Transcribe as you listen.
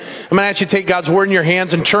I'm going to ask you to take God's Word in your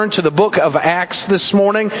hands and turn to the book of Acts this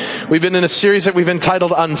morning. We've been in a series that we've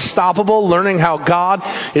entitled Unstoppable, learning how God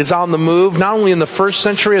is on the move, not only in the first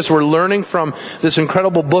century as we're learning from this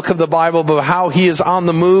incredible book of the Bible, but how He is on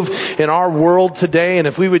the move in our world today. And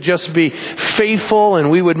if we would just be faithful and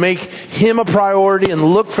we would make Him a priority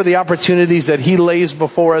and look for the opportunities that He lays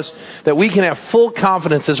before us, that we can have full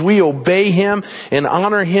confidence as we obey Him and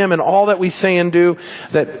honor Him in all that we say and do,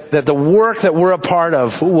 that the work that we're a part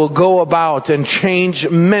of will go about and change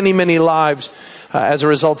many, many lives as a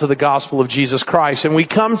result of the gospel of Jesus Christ. And we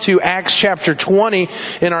come to Acts chapter 20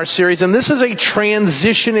 in our series, and this is a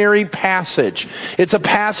transitionary passage. It's a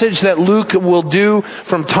passage that Luke will do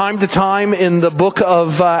from time to time in the book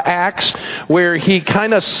of Acts, where he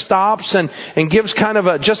kind of stops and gives kind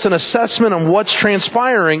of just an assessment on what's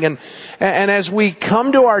transpiring. And as we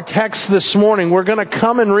come to our text this morning, we're going to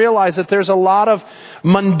come and realize that there's a lot of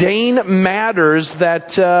mundane matters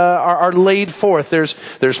that are laid forth.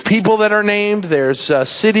 There's people that are named. There's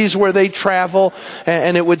cities where they travel.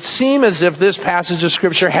 And it would seem as if this passage of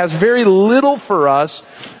Scripture has very little for us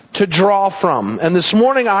to draw from. And this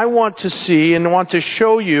morning I want to see and want to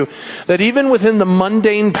show you that even within the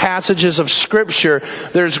mundane passages of Scripture,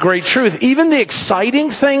 there's great truth. Even the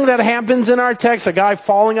exciting thing that happens in our text, a guy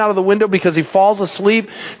falling out of the window because he falls asleep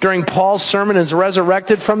during Paul's sermon and is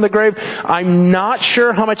resurrected from the grave, I'm not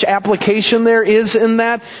sure how much application there is in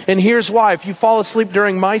that. And here's why. If you fall asleep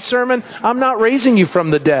during my sermon, I'm not raising you from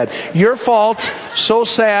the dead. Your fault, so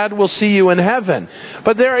sad, we'll see you in heaven.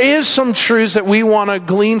 But there is some truths that we want to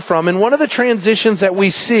glean from. And one of the transitions that we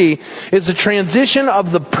see is the transition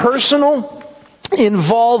of the personal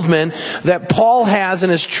involvement that Paul has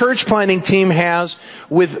and his church planting team has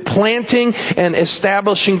with planting and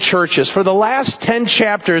establishing churches. For the last 10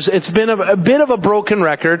 chapters, it's been a bit of a broken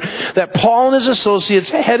record that Paul and his associates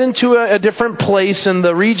head into a different place in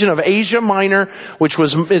the region of Asia Minor, which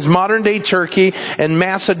is modern day Turkey, and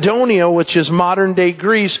Macedonia, which is modern day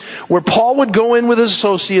Greece, where Paul would go in with his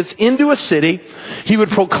associates into a city. He would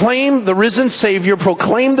proclaim the risen Savior,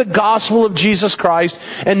 proclaim the gospel of Jesus Christ,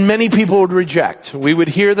 and many people would reject. We would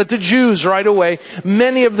hear that the Jews right away,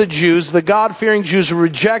 many of the Jews, the God-fearing Jews, would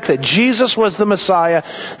reject that Jesus was the Messiah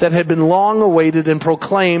that had been long awaited and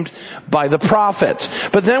proclaimed by the prophets.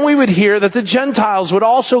 But then we would hear that the Gentiles would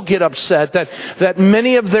also get upset that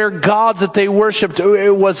many of their gods that they worshipped,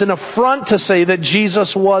 it was an affront to say that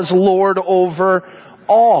Jesus was Lord over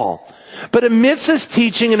all. But amidst this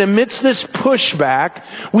teaching and amidst this pushback,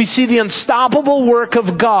 we see the unstoppable work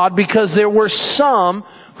of God because there were some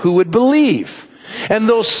who would believe. And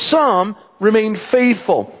those some remained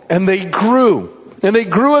faithful, and they grew. And they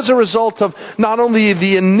grew as a result of not only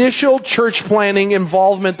the initial church planting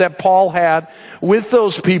involvement that Paul had with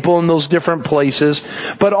those people in those different places,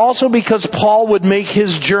 but also because Paul would make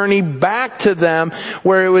his journey back to them,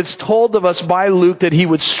 where it was told of us by Luke that he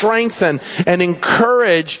would strengthen and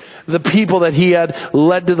encourage the people that he had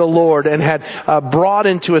led to the Lord and had brought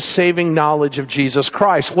into a saving knowledge of Jesus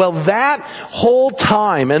Christ. Well, that whole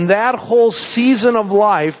time and that whole season of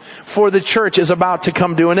life for the church is about to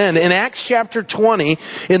come to an end. In Acts chapter 20,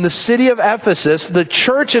 in the city of Ephesus, the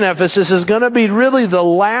church in Ephesus is going to be really the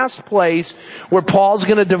last place where Paul's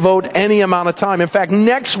going to devote any amount of time. In fact,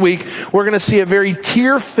 next week, we're going to see a very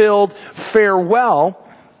tear-filled farewell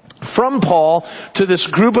from Paul to this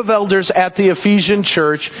group of elders at the Ephesian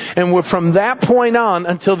church. And from that point on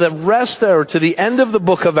until the rest, or to the end of the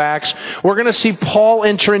book of Acts, we're going to see Paul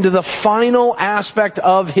enter into the final aspect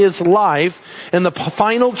of his life and the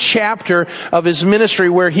final chapter of his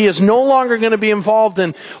ministry, where he is no longer going to be involved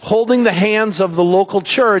in holding the hands of the local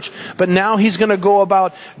church, but now he's going to go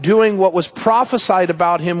about doing what was prophesied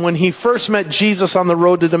about him when he first met Jesus on the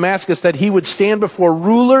road to Damascus, that he would stand before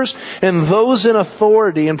rulers and those in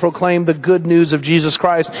authority and proclaim the good news of Jesus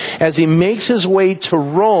Christ as he makes his way to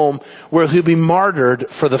Rome, where he'll be martyred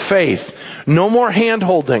for the faith. No more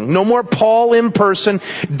hand-holding. No more Paul in person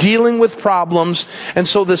dealing with problems. And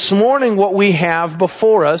so this morning what we have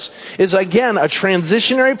before us is again a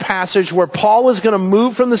transitionary passage where Paul is going to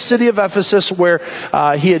move from the city of Ephesus, where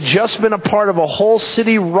he had just been a part of a whole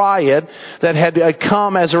city riot that had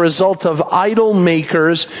come as a result of idol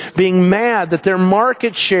makers being mad that their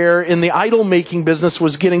market share in the idol making business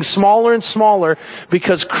was getting getting smaller and smaller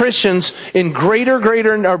because Christians in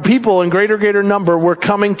people in greater number were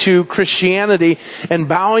coming to Christianity and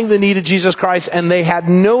bowing the knee to Jesus Christ, and they had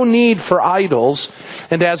no need for idols.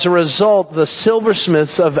 And as a result, the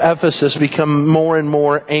silversmiths of Ephesus become more and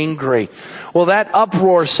more angry. Well, that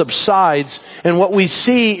uproar subsides, and what we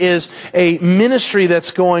see is a ministry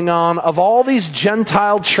that's going on of all these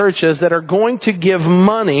Gentile churches that are going to give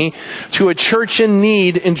money to a church in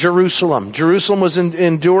need in Jerusalem. Jerusalem was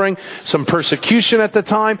enduring some persecution at the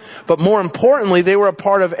time, but more importantly, they were a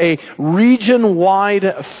part of a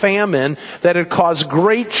region-wide famine that had caused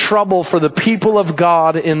great trouble for the people of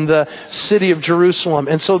God in the city of Jerusalem.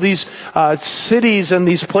 And so these cities and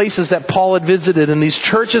these places that Paul had visited and these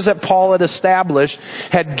churches that Paul had established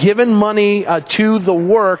had given money to the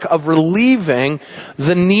work of relieving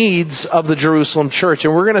the needs of the Jerusalem church.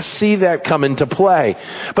 And we're going to see that come into play.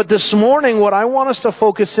 But this morning, what I want us to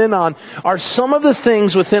focus in on are some of the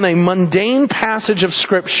things within a mundane passage of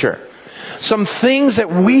Scripture. Some things that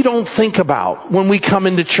we don't think about when we come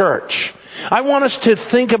into church. I want us to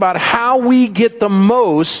think about how we get the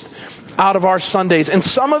most out of our Sundays. And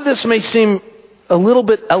some of this may seem a little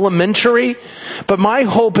bit elementary, but my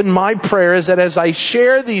hope and my prayer is that as I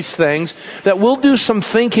share these things, that we'll do some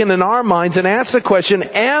thinking in our minds and ask the question,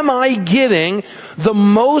 am I getting the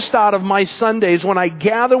most out of my Sundays when I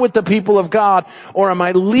gather with the people of God, or am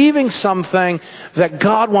I leaving something that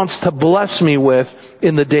God wants to bless me with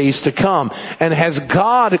in the days to come? And has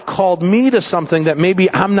God called me to something that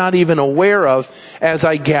maybe I'm not even aware of as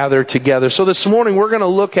I gather together? So this morning we're going to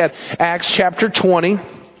look at Acts chapter 20.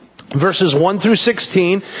 Verses 1 through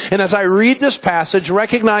 16. And as I read this passage,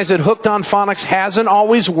 recognize that Hooked on Phonics hasn't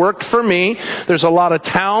always worked for me. There's a lot of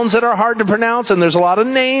towns that are hard to pronounce, and there's a lot of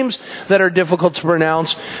names that are difficult to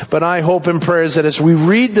pronounce. But I hope and pray is that as we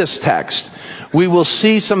read this text, we will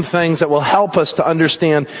see some things that will help us to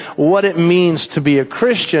understand what it means to be a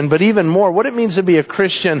Christian, but even more, what it means to be a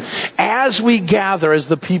Christian as we gather as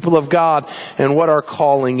the people of God and what our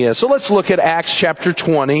calling is. So let's look at Acts chapter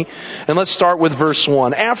 20, and let's start with verse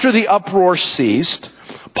 1. After the uproar ceased,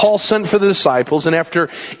 Paul sent for the disciples, and after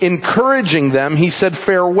encouraging them, he said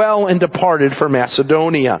farewell and departed for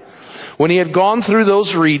Macedonia. When he had gone through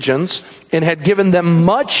those regions and had given them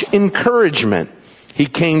much encouragement, he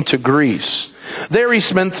came to Greece. There he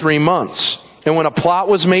spent 3 months. And when a plot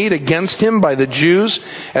was made against him by the Jews,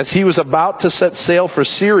 as he was about to set sail for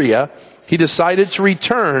Syria, he decided to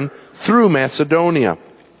return through Macedonia.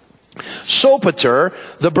 Sopater,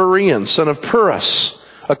 the Berean, son of Pyrrhus,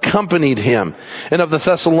 accompanied him, and of the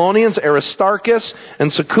Thessalonians, Aristarchus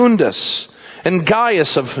and Secundus, and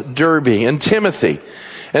Gaius of Derbe, and Timothy,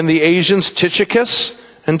 and the Asians Tychicus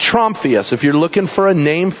and Tromphius. If you're looking for a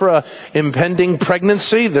name for an impending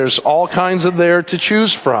pregnancy, there's all kinds of there to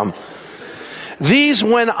choose from. These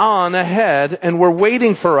went on ahead and were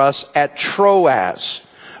waiting for us at Troas.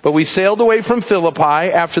 But we sailed away from Philippi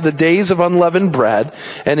after the days of unleavened bread,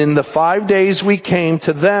 and in the 5 days we came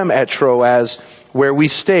to them at Troas, where we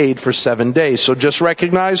stayed for 7 days. So just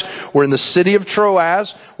recognize we're in the city of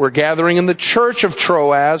Troas. We're gathering in the church of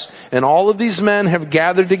Troas, and all of these men have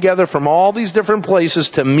gathered together from all these different places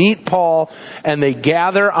to meet Paul, and they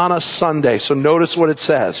gather on a Sunday. So notice what it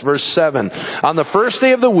says, verse 7. On the first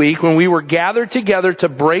day of the week, when we were gathered together to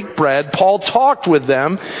break bread, Paul talked with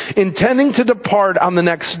them, intending to depart on the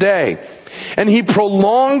next day. And he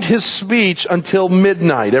prolonged his speech until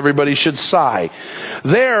midnight. Everybody should sigh.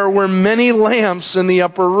 There were many lamps in the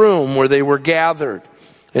upper room where they were gathered.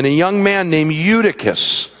 And a young man named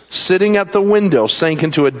Eutychus, sitting at the window, sank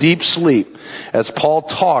into a deep sleep as Paul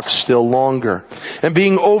talked still longer. And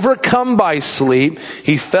being overcome by sleep,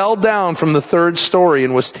 he fell down from the 3rd story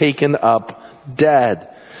and was taken up dead.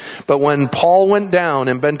 But when Paul went down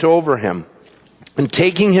and bent over him, and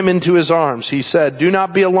taking him into his arms, he said, "Do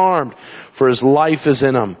not be alarmed, for his life is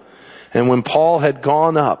in him." And when Paul had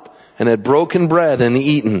gone up and had broken bread and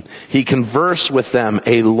eaten, he conversed with them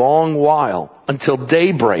a long while until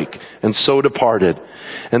daybreak, and so departed.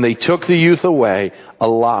 And they took the youth away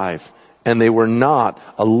alive, and they were not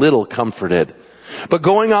a little comforted. But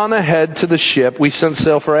going on ahead to the ship, we set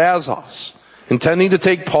sail for Assos, intending to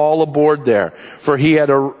take Paul aboard there, for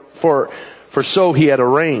so he had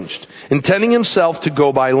arranged, intending himself to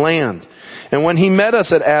go by land. And when he met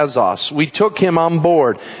us at Assos, we took him on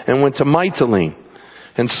board and went to Mytilene.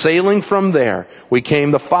 And sailing from there, we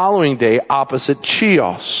came the following day opposite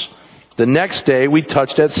Chios. The next day we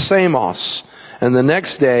touched at Samos. And the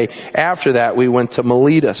next day after that we went to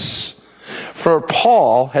Miletus. For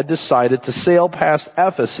Paul had decided to sail past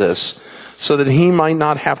Ephesus so that he might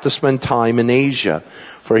not have to spend time in Asia.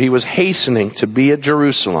 For he was hastening to be at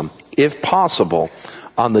Jerusalem, if possible,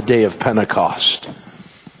 on the day of Pentecost.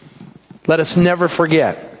 Let us never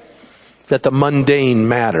forget that the mundane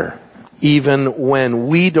matter, even when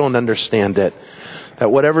we don't understand it,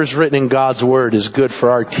 that whatever's written in God's Word is good for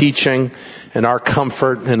our teaching and our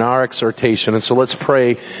comfort and our exhortation. And so let's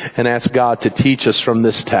pray and ask God to teach us from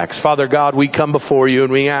this text. Father God, we come before you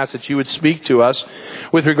and we ask that you would speak to us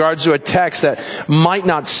with regards to a text that might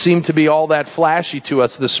not seem to be all that flashy to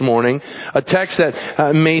us this morning, a text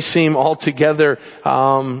that may seem altogether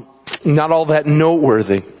not all that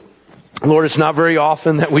noteworthy. Lord, it's not very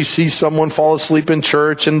often that we see someone fall asleep in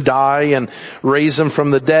church and die and raise them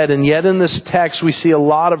from the dead. And yet in this text, we see a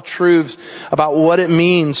lot of truths about what it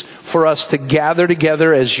means for us to gather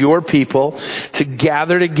together as your people, to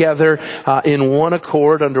gather together in one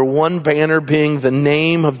accord under one banner being the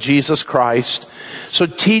name of Jesus Christ. So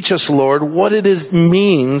teach us, Lord, what it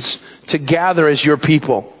means to gather as your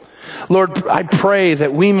people. Lord, I pray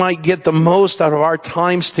that we might get the most out of our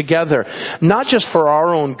times together, not just for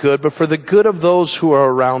our own good, but for the good of those who are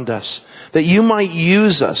around us, that you might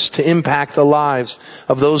use us to impact the lives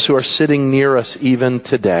of those who are sitting near us even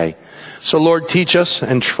today. So Lord, teach us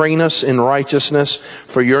and train us in righteousness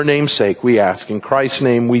for your name's sake, we ask. In Christ's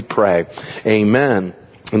name we pray. Amen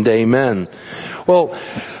and amen. Well,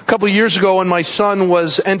 a couple of years ago when my son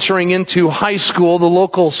was entering into high school, the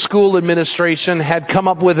local school administration had come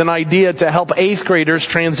up with an idea to help 8th graders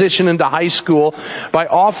transition into high school by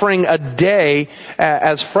offering a day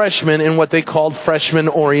as freshmen in what they called freshman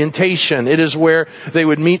orientation. It is where they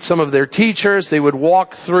would meet some of their teachers, they would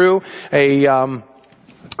walk through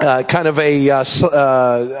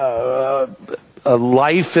a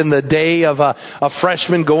life in the day of a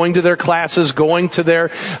freshman, going to their classes, going to their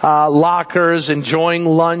lockers, enjoying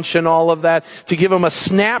lunch and all of that, to give them a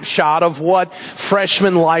snapshot of what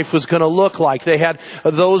freshman life was going to look like. They had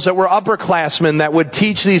those that were upperclassmen that would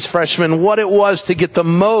teach these freshmen what it was to get the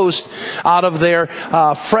most out of their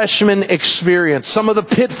freshman experience, some of the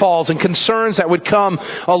pitfalls and concerns that would come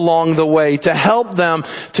along the way, to help them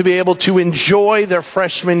to be able to enjoy their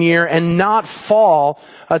freshman year and not fall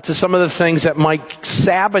to some of the things that might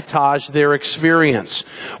sabotage their experience.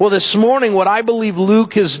 Well, this morning, what I believe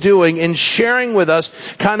Luke is doing in sharing with us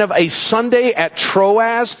kind of a Sunday at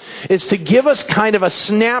Troas is to give us kind of a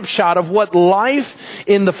snapshot of what life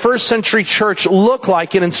in the first century church looked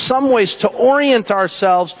like, and in some ways to orient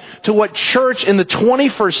ourselves to what church in the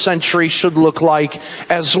 21st century should look like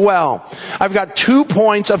as well. I've got 2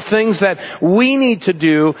 points of things that we need to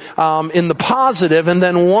do in the positive, and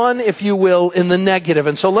then one, if you will, in the negative.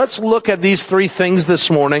 And so let's look at these 3 things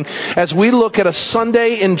this morning as we look at a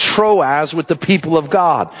Sunday in Troas with the people of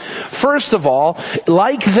God. First of all,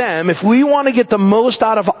 like them, if we want to get the most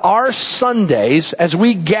out of our Sundays as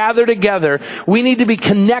we gather together, we need to be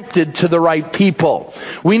connected to the right people.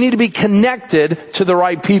 We need to be connected to the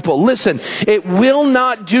right people. Listen, it will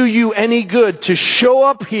not do you any good to show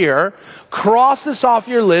up here, cross this off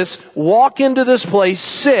your list, walk into this place,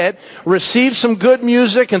 sit, receive some good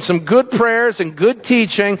music and some good prayers and good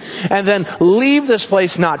teaching, and then leave this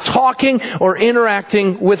place not talking or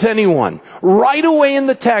interacting with anyone. Right away in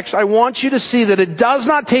the text, I want you to see that it does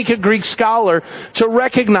not take a Greek scholar to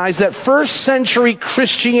recognize that first century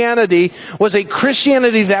Christianity was a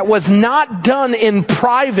Christianity that was not done in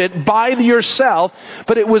private by yourself,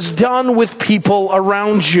 but it was done with people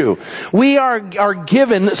around you. We are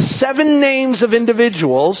given 7 names of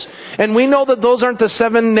individuals, and we know that those aren't the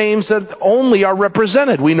 7 names that only are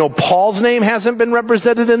represented. We know Paul's name hasn't been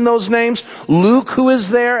represented in those names. Luke, who is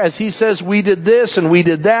there, as he says, we did this and we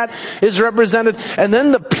did that, is represented. And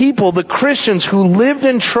then the people, the Christians who lived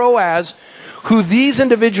in Troas, who these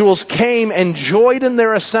individuals came and joined in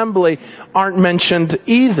their assembly, aren't mentioned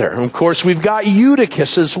either. And of course, we've got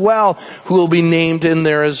Eutychus as well, who will be named in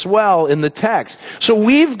there as well in the text. So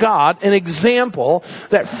we've got an example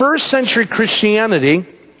that first century Christianity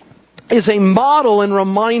is a model and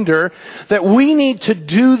reminder that we need to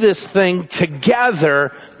do this thing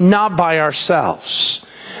together, not by ourselves.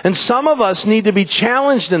 And some of us need to be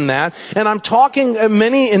challenged in that. And I'm talking in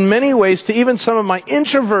many ways to even some of my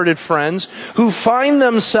introverted friends who find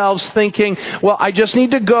themselves thinking, well, I just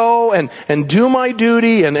need to go and do my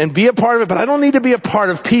duty and be a part of it, but I don't need to be a part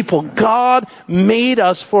of people. God made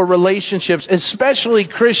us for relationships, especially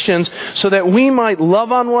Christians, so that we might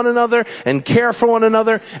love on one another and care for one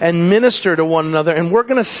another and minister to one another. And we're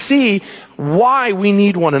going to see why we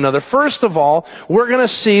need one another. First of all, we're going to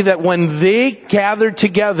see that when they gathered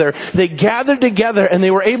together and they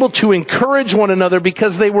were able to encourage one another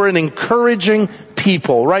because they were an encouraging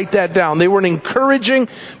people. Write that down. They were an encouraging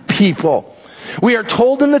people. We are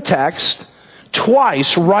told in the text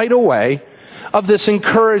twice right away of this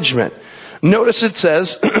encouragement. Notice it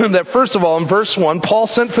says that first of all, in verse 1, Paul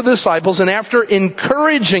sent for the disciples, and after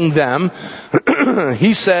encouraging them,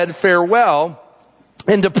 he said farewell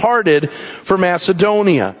and departed for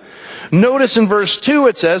Macedonia. Notice in verse 2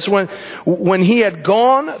 it says, when he had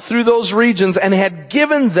gone through those regions and had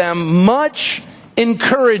given them much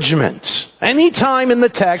encouragement. Anytime in the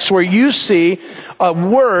text where you see a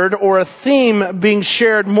word or a theme being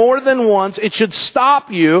shared more than once, it should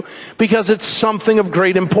stop you because it's something of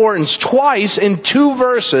great importance. Twice in 2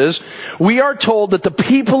 verses, we are told that the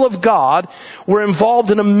people of God were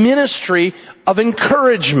involved in a ministry of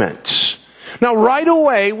encouragement. Now, right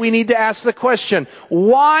away, we need to ask the question,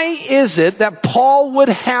 why is it that Paul would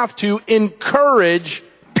have to encourage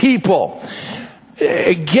people?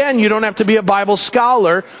 Again, you don't have to be a Bible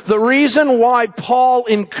scholar. The reason why Paul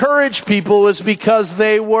encouraged people was because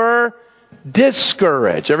they were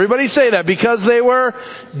discouraged. Everybody say that, because they were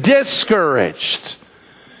discouraged.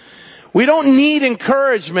 We don't need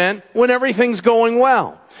encouragement when everything's going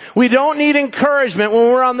well. We don't need encouragement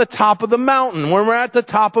when we're on the top of the mountain, when we're at the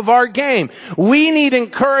top of our game. We need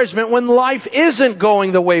encouragement when life isn't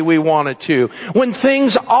going the way we want it to, when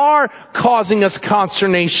things are causing us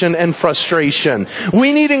consternation and frustration.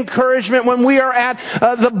 We need encouragement when we are at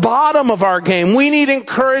the bottom of our game. We need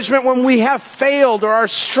encouragement when we have failed or are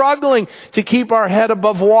struggling to keep our head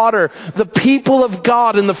above water. The people of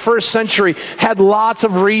God in the first century had lots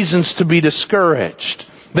of reasons to be discouraged.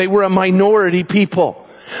 They were a minority people.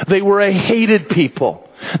 They were a hated people.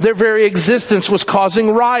 Their very existence was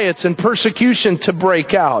causing riots and persecution to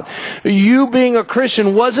break out. You being a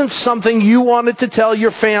Christian wasn't something you wanted to tell your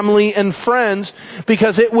family and friends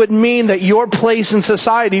because it would mean that your place in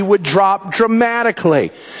society would drop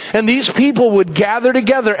dramatically. And these people would gather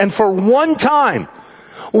together, and for one time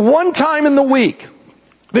in the week,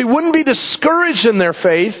 they wouldn't be discouraged in their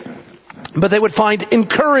faith, but they would find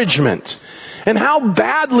encouragement. And how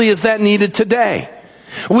badly is that needed today?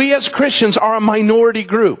 We as Christians are a minority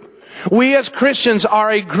group. We as Christians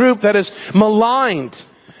are a group that is maligned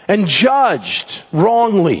and judged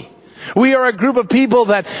wrongly. We are a group of people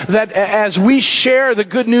that as we share the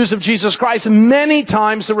good news of Jesus Christ, many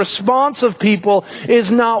times the response of people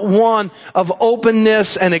is not one of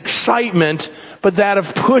openness and excitement, but that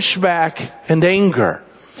of pushback and anger.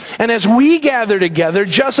 And as we gather together,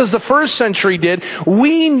 just as the first century did,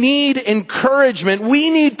 we need encouragement. We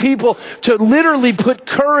need people to literally put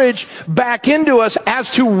courage back into us as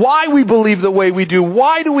to why we believe the way we do.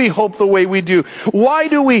 Why do we hope the way we do? Why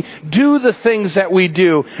do we do the things that we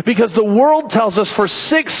do? Because the world tells us for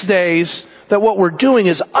 6 days that what we're doing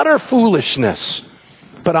is utter foolishness.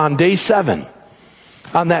 But on day 7,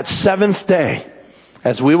 on that 7th day,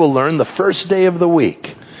 as we will learn the first day of the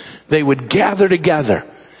week, they would gather together.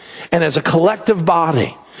 And as a collective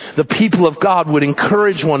body, the people of God would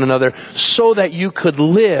encourage one another so that you could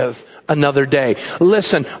live another day.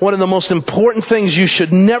 Listen, one of the most important things you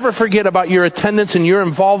should never forget about your attendance and your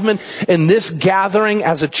involvement in this gathering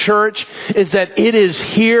as a church is that it is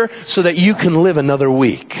here so that you can live another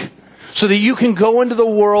week. So that you can go into the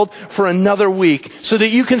world for another week. So that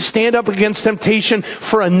you can stand up against temptation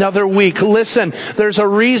for another week. Listen, there's a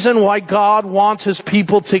reason why God wants His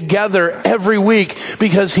people together every week.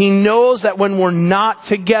 Because He knows that when we're not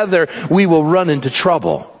together, we will run into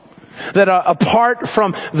trouble. That apart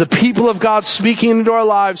from the people of God speaking into our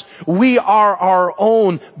lives, we are our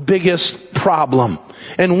own biggest problem.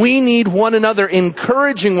 And we need one another,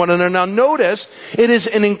 encouraging one another. Now notice, it is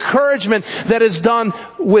an encouragement that is done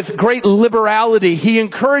with great liberality. He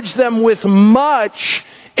encouraged them with much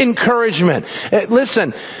encouragement.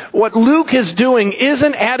 Listen, what Luke is doing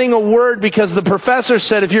isn't adding a word because the professor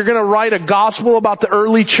said if you're going to write a gospel about the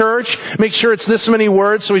early church, make sure it's this many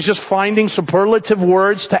words, so he's just finding superlative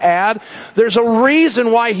words to add. There's a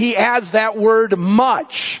reason why he adds that word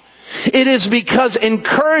much. It is because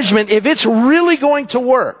encouragement, if it's really going to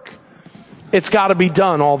work, it's got to be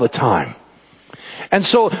done all the time. And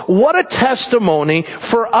so, what a testimony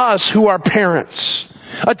for us who are parents.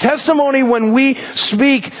 A testimony when we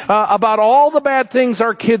speak about all the bad things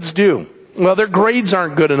our kids do. Well, their grades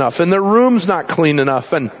aren't good enough, and their room's not clean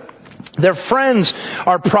enough, and their friends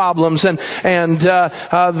are problems, and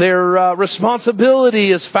their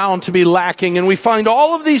responsibility is found to be lacking. And we find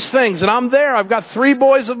all of these things, and I'm there. I've got 3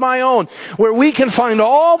 boys of my own, where we can find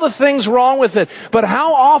all the things wrong with it. But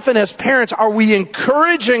how often as parents are we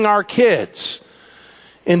encouraging our kids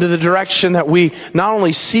into the direction that we not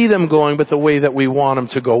only see them going, but the way that we want them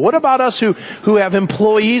to go? What about us who have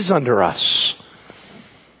employees under us?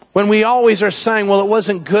 When we always are saying, well, it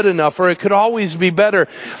wasn't good enough, or it could always be better.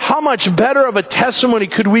 How much better of a testimony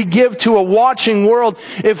could we give to a watching world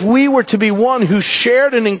if we were to be one who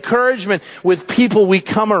shared an encouragement with people we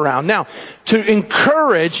come around? Now, to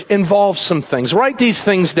encourage involves some things. Write these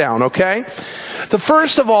things down, okay? The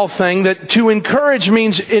first of all thing that to encourage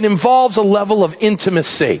means it involves a level of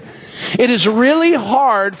intimacy. It is really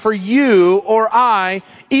hard for you or I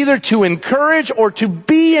either to encourage or to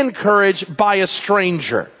be encouraged by a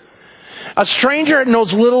stranger. A stranger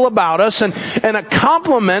knows little about us, and a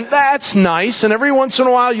compliment, that's nice. And every once in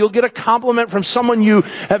a while, you'll get a compliment from someone you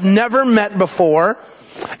have never met before.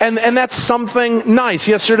 And that's something nice.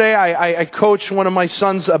 Yesterday, I coached one of my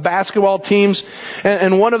son's basketball teams,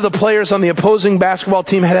 and one of the players on the opposing basketball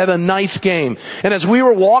team had a nice game. And as we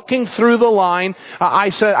were walking through the line, I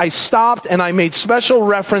stopped and I made special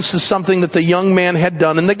reference to something that the young man had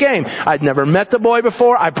done in the game. I'd never met the boy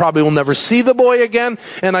before. I probably will never see the boy again.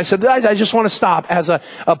 And I said, guys, I just want to stop. As a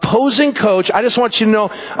opposing coach, I just want you to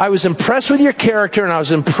know I was impressed with your character and I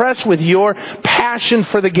was impressed with your passion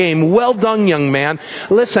for the game. Well done, young man.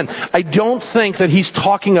 Listen, I don't think that he's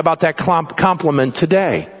talking about that compliment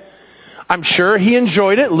today. I'm sure he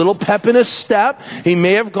enjoyed it, a little pep in his step. He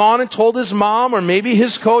may have gone and told his mom or maybe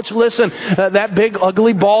his coach, listen, that big,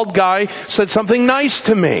 ugly, bald guy said something nice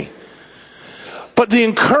to me. But the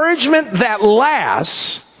encouragement that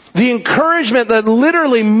lasts, the encouragement that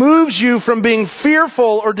literally moves you from being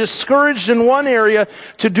fearful or discouraged in one area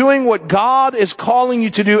to doing what God is calling you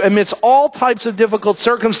to do amidst all types of difficult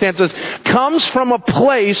circumstances comes from a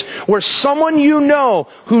place where someone you know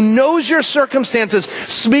who knows your circumstances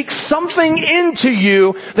speaks something into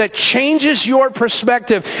you that changes your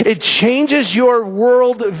perspective. It changes your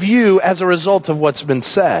world view as a result of what's been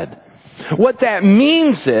said. What that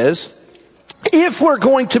means is, if we're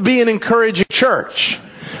going to be an encouraging church,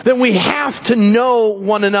 then we have to know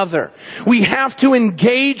one another. We have to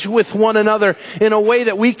engage with one another in a way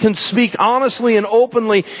that we can speak honestly and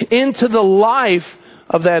openly into the life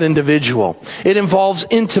of that individual. It involves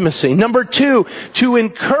intimacy. Number two, to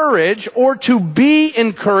encourage or to be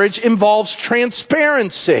encouraged involves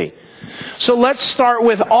transparency. So let's start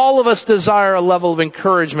with all of us desire a level of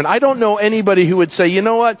encouragement. I don't know anybody who would say, you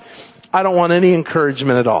know what, I don't want any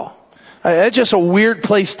encouragement at all. It's just a weird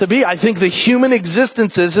place to be. I think the human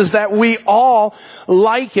existence is that we all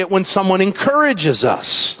like it when someone encourages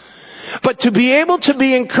us. But to be able to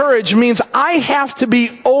be encouraged means I have to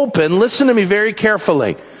be open. Listen to me very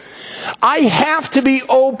carefully. I have to be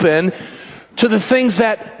open to the things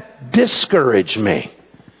that discourage me.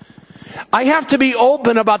 I have to be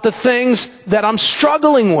open about the things that I'm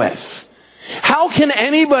struggling with. How can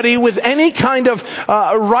anybody with any kind of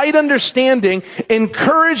right understanding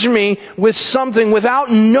encourage me with something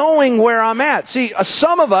without knowing where I'm at? See,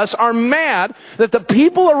 some of us are mad that the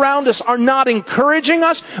people around us are not encouraging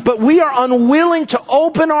us, but we are unwilling to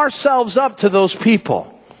open ourselves up to those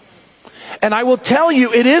people. And I will tell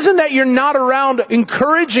you, it isn't that you're not around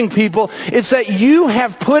encouraging people. It's that you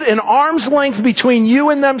have put an arm's length between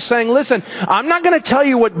you and them saying, listen, I'm not going to tell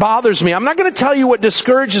you what bothers me. I'm not going to tell you what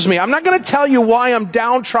discourages me. I'm not going to tell you why I'm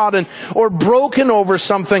downtrodden or broken over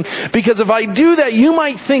something. Because if I do that, you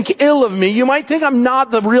might think ill of me. You might think I'm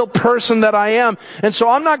not the real person that I am. And so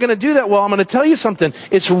I'm not going to do that. Well, I'm going to tell you something.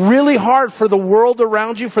 It's really hard for the world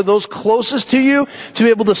around you, for those closest to you, to be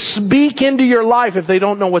able to speak into your life if they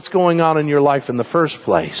don't know what's going on in your life in the first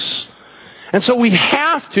place. And so we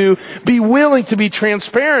have to be willing to be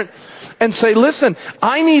transparent and say, listen,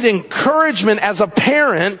 I need encouragement as a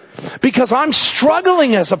parent because I'm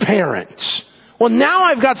struggling as a parent. Well, now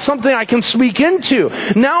I've got something I can speak into.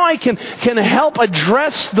 Now I can help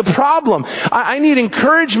address the problem. I need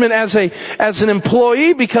encouragement as an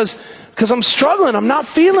employee because I'm struggling. I'm not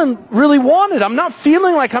feeling really wanted. I'm not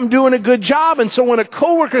feeling like I'm doing a good job. And so when a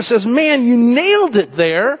coworker says, man, you nailed it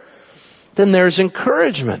there, then there's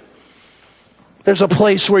encouragement. There's a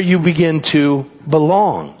place where you begin to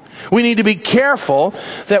belong. We need to be careful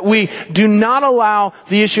that we do not allow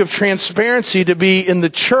the issue of transparency to be in the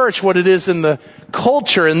church what it is in the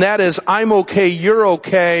culture, and that is, I'm okay, you're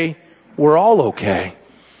okay, we're all okay.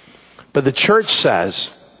 But the church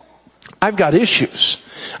says, I've got issues.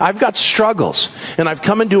 I've got struggles. And I've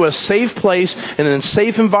come into a safe place and in a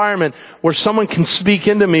safe environment where someone can speak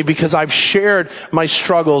into me because I've shared my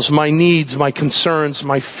struggles, my needs, my concerns,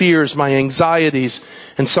 my fears, my anxieties.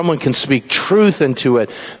 And someone can speak truth into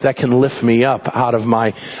it that can lift me up out of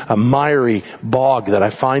my miry bog that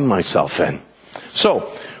I find myself in.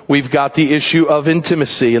 So, We've got the issue of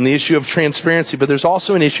intimacy and the issue of transparency, but there's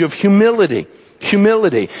also an issue of humility.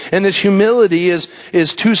 Humility. And this humility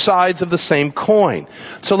is two sides of the same coin.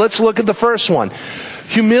 So let's look at the first one.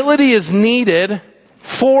 Humility is needed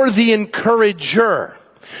for the encourager.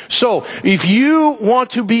 So if you want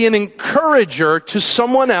to be an encourager to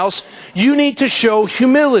someone else, you need to show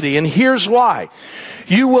humility. And here's why.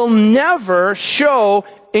 You will never show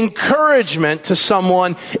encouragement to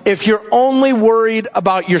someone if you're only worried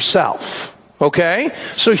about yourself. Okay?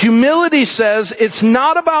 So humility says, it's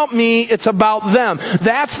not about me, it's about them.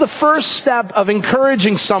 That's the first step of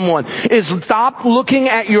encouraging someone, is stop looking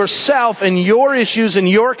at yourself and your issues and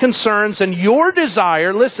your concerns and your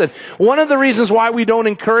desire. Listen, one of the reasons why we don't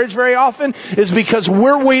encourage very often is because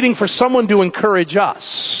we're waiting for someone to encourage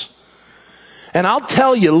us. And I'll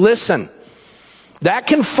tell you, listen, that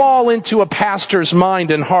can fall into a pastor's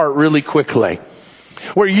mind and heart really quickly.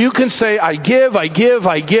 Where you can say, I give,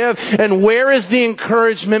 and where is the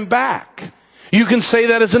encouragement back? You can say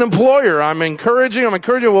that as an employer. I'm encouraging.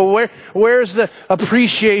 Well, where's the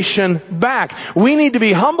appreciation back? We need to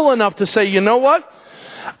be humble enough to say, you know what?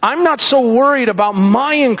 I'm not so worried about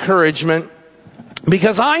my encouragement,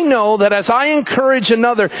 because I know that as I encourage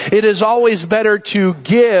another, it is always better to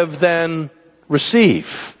give than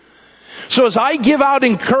receive. So as I give out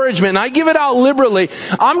encouragement, and I give it out liberally,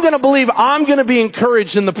 I'm going to believe I'm going to be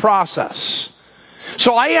encouraged in the process.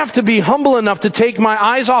 So I have to be humble enough to take my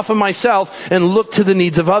eyes off of myself and look to the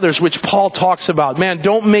needs of others, which Paul talks about. Man,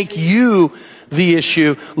 don't make you the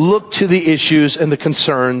issue. Look to the issues and the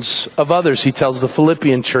concerns of others. He tells the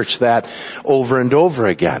Philippian church that over and over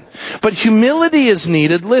again. But humility is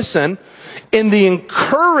needed, listen, in the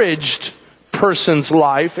encouraged person's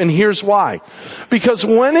life, and here's why. Because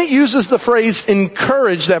when it uses the phrase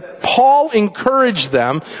encourage, that Paul encouraged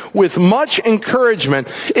them with much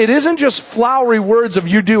encouragement, it isn't just flowery words of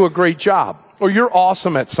you do a great job or you're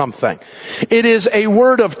awesome at something. It is a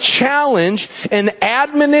word of challenge and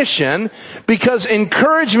admonition, because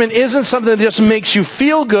encouragement isn't something that just makes you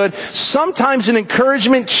feel good. Sometimes an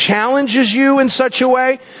encouragement challenges you in such a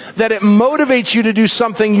way that it motivates you to do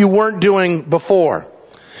something you weren't doing before.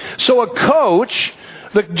 So a coach,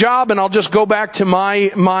 the job, and I'll just go back to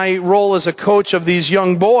my role as a coach of these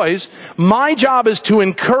young boys, my job is to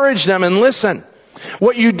encourage them. And listen,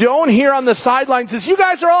 what you don't hear on the sidelines is, you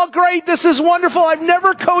guys are all great, this is wonderful, I've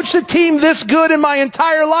never coached a team this good in my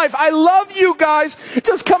entire life, I love you guys,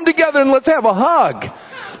 just come together and let's have a hug.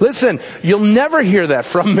 Listen, you'll never hear that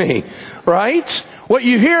from me, right? What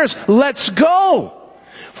you hear is, let's go.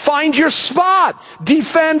 Find your spot.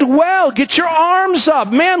 Defend well. Get your arms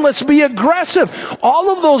up. Man, let's be aggressive. All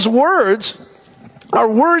of those words are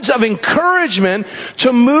words of encouragement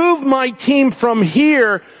to move my team from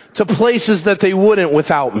here to places that they wouldn't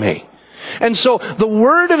without me. And so the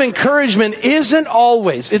word of encouragement isn't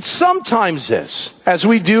always, it sometimes is. As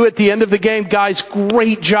we do at the end of the game, guys,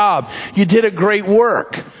 great job. You did a great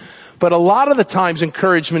work. But a lot of the times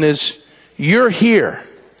encouragement is, you're here.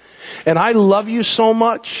 And I love you so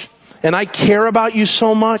much, and I care about you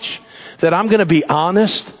so much, that I'm going to be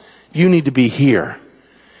honest, you need to be here.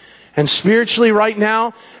 And spiritually right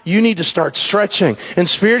now, you need to start stretching. And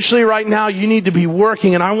spiritually right now, you need to be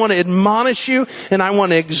working. And I want to admonish you, and I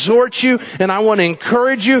want to exhort you, and I want to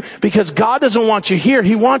encourage you, because God doesn't want you here.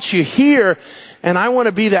 He wants you here. And I want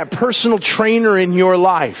to be that personal trainer in your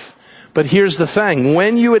life. But here's the thing.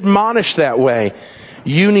 When you admonish that way,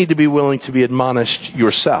 you need to be willing to be admonished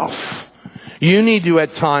yourself. You need to at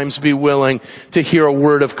times be willing to hear a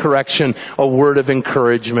word of correction, a word of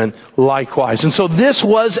encouragement likewise. And so this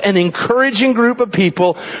was an encouraging group of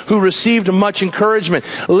people who received much encouragement.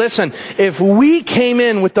 Listen, if we came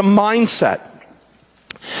in with the mindset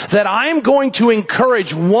that I'm going to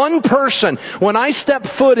encourage one person when I step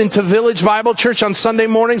foot into Village Bible Church on Sunday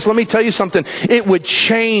mornings, let me tell you something. It would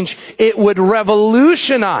change. It would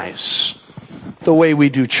revolutionize the way we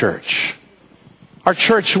do church. Our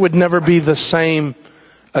church would never be the same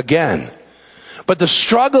again. But the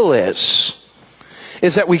struggle is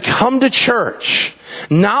that we come to church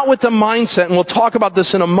not with the mindset, and we'll talk about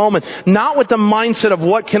this in a moment, not with the mindset of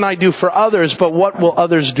what can I do for others, but what will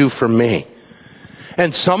others do for me.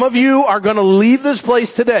 And some of you are going to leave this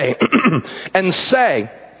place today and say,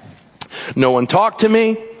 no one talked to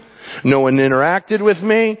me, no one interacted with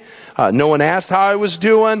me, no one asked how I was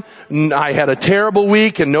doing. I had a terrible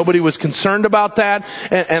week and nobody was concerned about that.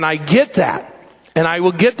 And I get that. And I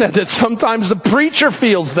will get that sometimes the preacher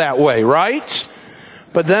feels that way, right?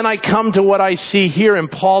 But then I come to what I see here in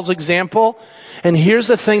Paul's example. And here's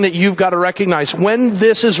the thing that you've got to recognize. When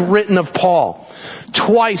this is written of Paul,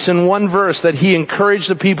 twice in one verse that he encouraged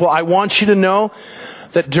the people, I want you to know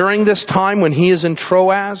that during this time when he is in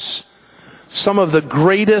Troas, some of the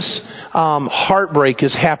greatest heartbreak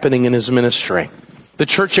is happening in his ministry. The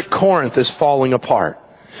church at Corinth is falling apart.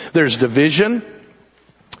 There's division.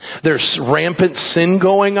 There's rampant sin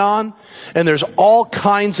going on, and there's all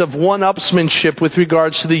kinds of one-upsmanship with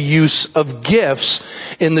regards to the use of gifts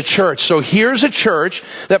in the church. So here's a church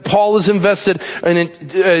that Paul has invested an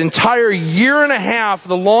entire year and a half,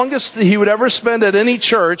 the longest he would ever spend at any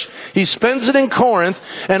church. He spends it in Corinth,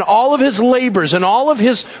 and all of his labors and all of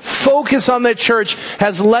his focus on that church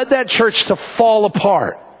has led that church to fall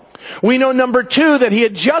apart. We know, number two, that he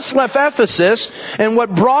had just left Ephesus, and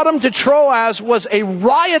what brought him to Troas was a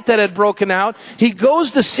riot that had broken out. He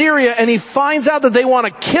goes to Syria, and he finds out that they want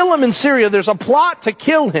to kill him in Syria. There's a plot to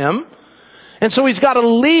kill him. And so he's got to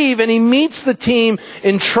leave, and he meets the team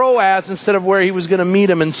in Troas instead of where he was going to meet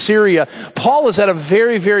him in Syria. Paul is at a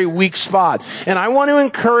very, very weak spot. And I want to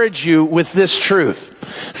encourage you with this truth.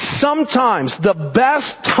 Sometimes the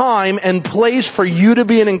best time and place for you to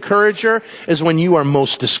be an encourager is when you are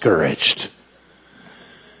most discouraged.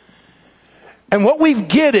 And what we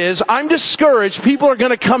get is, I'm discouraged, people are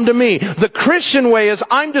going to come to me. The Christian way is,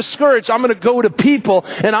 I'm discouraged, I'm going to go to people,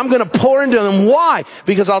 and I'm going to pour into them. Why?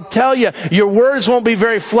 Because I'll tell you, your words won't be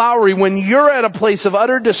very flowery. When you're at a place of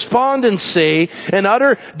utter despondency and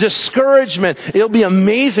utter discouragement, it'll be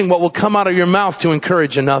amazing what will come out of your mouth to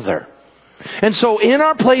encourage another. And so in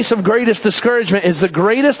our place of greatest discouragement is the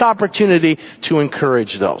greatest opportunity to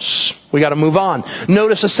encourage those. We got to move on.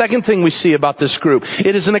 Notice a second thing we see about this group.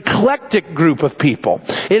 It is an eclectic group of people.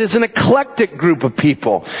 It is an eclectic group of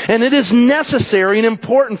people. And it is necessary and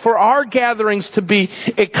important for our gatherings to be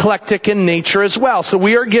eclectic in nature as well. So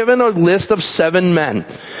we are given a list of 7 men.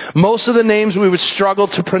 Most of the names we would struggle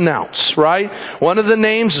to pronounce, right? One of the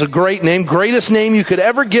names is a great name, greatest name you could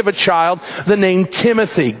ever give a child, the name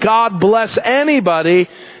Timothy. God bless anybody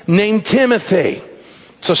named Timothy.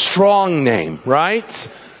 It's a strong name, right?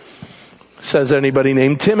 Says anybody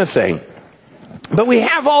named Timothy. But we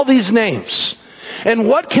have all these names. And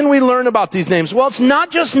what can we learn about these names? Well, it's not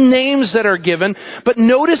just names that are given, but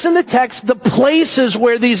notice in the text the places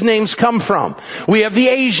where these names come from. We have the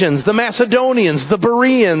Asians, the Macedonians, the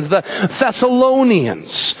Bereans, the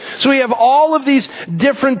Thessalonians. So we have all of these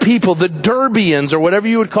different people, the Derbians, or whatever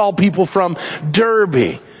you would call people from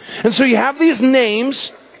Derbe. And so you have these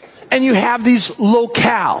names, and you have these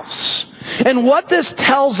locales. And what this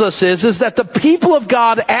tells us is that the people of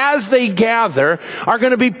God, as they gather, are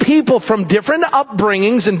going to be people from different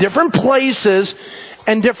upbringings and different places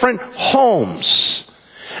and different homes.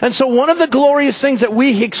 And so one of the glorious things that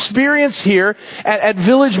we experience here at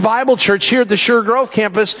Village Bible Church here at the Sugar Grove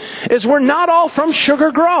campus is we're not all from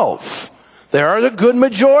Sugar Grove. There are a good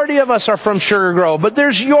majority of us are from Sugar Grove, but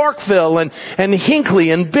there's Yorkville and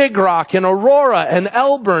Hinckley and Big Rock and Aurora and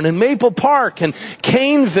Elburn and Maple Park and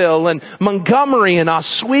Caneville and Montgomery and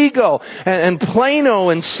Oswego and Plano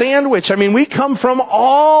and Sandwich. I mean, we come from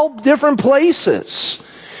all different places,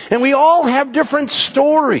 and we all have different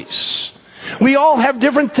stories. We all have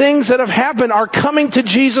different things that have happened. Our coming to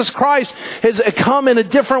Jesus Christ has come in a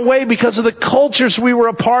different way because of the cultures we were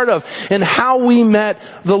a part of and how we met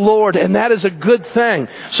the Lord. And that is a good thing.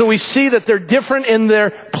 So we see that they're different in their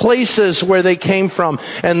places where they came from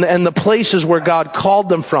and the places where God called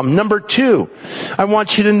them from. Number 2, I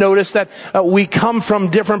want you to notice that we come from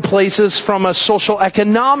different places from a social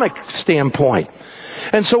economic standpoint.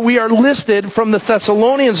 And so we are listed from the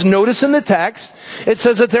Thessalonians. Notice in the text, it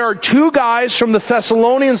says that there are 2 guys from the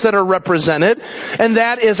Thessalonians that are represented, and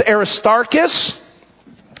that is Aristarchus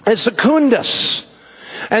and Secundus.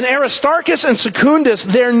 And Aristarchus and Secundus,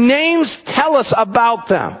 their names tell us about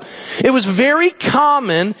them. It was very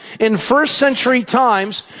common in first century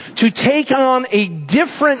times to take on a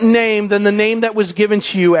different name than the name that was given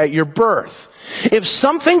to you at your birth. If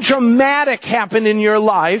something dramatic happened in your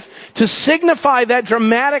life, to signify that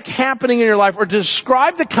dramatic happening in your life or to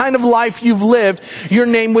describe the kind of life you've lived, your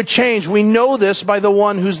name would change. We know this by the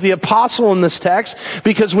one who's the apostle in this text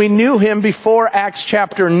because we knew him before Acts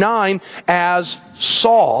chapter 9 as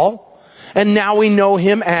Saul, and now we know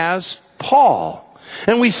him as Paul.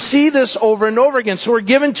 And we see this over and over again. So we're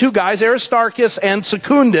given 2 guys, Aristarchus and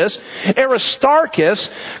Secundus.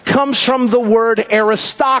 Aristarchus comes from the word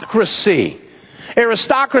aristocracy.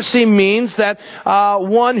 Aristocracy means that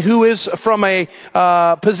one who is from a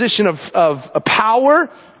position of power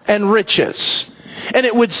and riches. And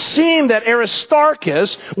it would seem that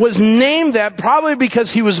Aristarchus was named that probably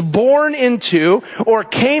because he was born into or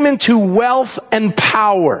came into wealth and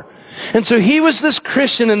power. And so he was this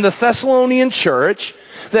Christian in the Thessalonian church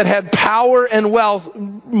that had power and wealth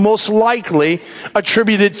most likely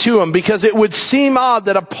attributed to him, because it would seem odd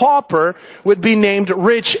that a pauper would be named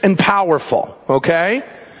rich and powerful, okay?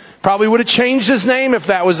 Probably would have changed his name if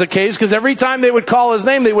that was the case, because every time they would call his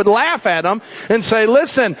name, they would laugh at him and say,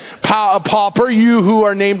 listen, pauper, you who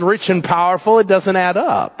are named rich and powerful, it doesn't add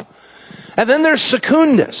up. And then there's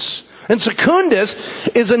Secundus. And Secundus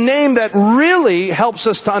is a name that really helps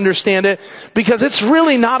us to understand it, because it's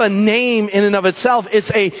really not a name in and of itself.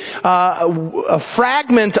 It's a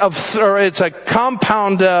fragment of, or it's a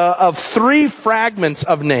compound of three fragments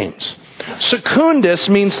of names. Secundus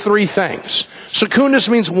means three things. Secundus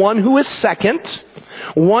means one who is second,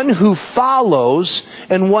 one who follows,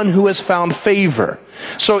 and one who has found favor.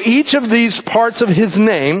 So each of these parts of his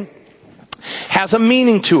name has a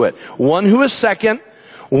meaning to it. One who is second,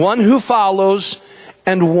 one who follows,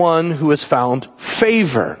 and one who has found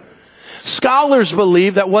favor. Scholars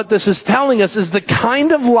believe that what this is telling us is the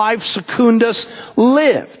kind of life Secundus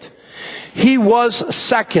lived. He was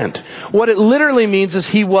second. What it literally means is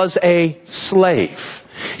he was a slave.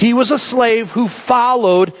 He was a slave who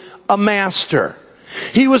followed a master.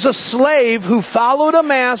 He was a slave who followed a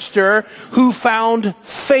master who found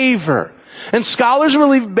favor. And scholars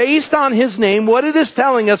believe, based on his name, what it is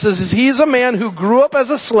telling us is he's a man who grew up as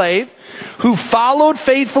a slave, who followed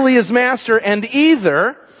faithfully his master, and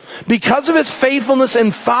either, because of his faithfulness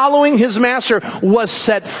in following his master, was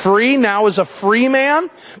set free, now is a free man,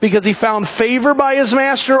 because he found favor by his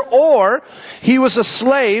master, or he was a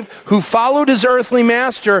slave who followed his earthly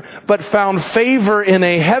master, but found favor in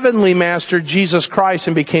a heavenly master, Jesus Christ,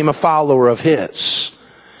 and became a follower of his.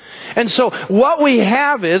 And so what we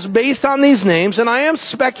have is, based on these names, and I am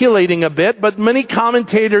speculating a bit, but many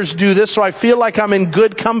commentators do this, so I feel like I'm in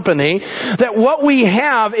good company, that what we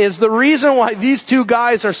have is the reason why these two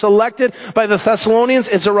guys are selected by the Thessalonians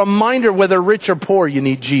is a reminder, whether rich or poor, you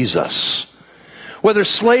need Jesus. Whether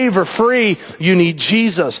slave or free, you need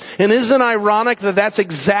Jesus. And isn't it ironic that that's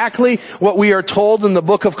exactly what we are told in the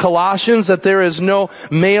book of Colossians, that there is no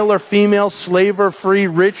male or female, slave or free,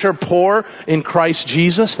 rich or poor in Christ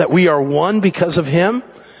Jesus, that we are one because of Him?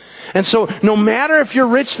 And so, no matter if you're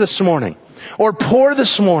rich this morning, or poor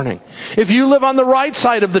this morning, if you live on the right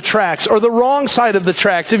side of the tracks or the wrong side of the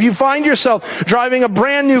tracks, if you find yourself driving a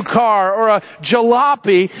brand new car or a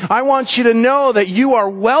jalopy, I want you to know that you are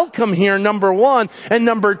welcome here, number one. And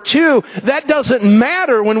number two, that doesn't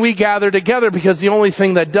matter when we gather together, because the only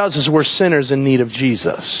thing that does is we're sinners in need of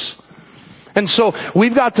Jesus. And so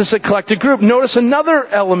we've got this eclectic group. Notice another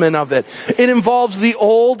element of it. It involves the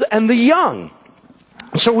old and the young.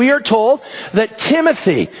 So we are told that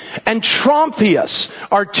Timothy and Trophimus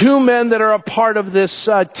are two men that are a part of this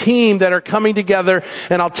team that are coming together.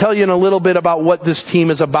 And I'll tell you in a little bit about what this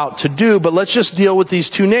team is about to do. But let's just deal with these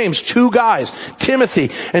two names. Two guys,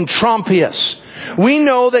 Timothy and Trophimus. We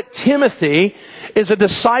know that Timothy is a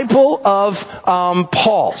disciple of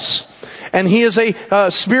Paul's. And he is a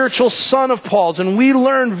spiritual son of Paul's. And we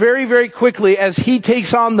learn very, very quickly as he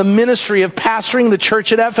takes on the ministry of pastoring the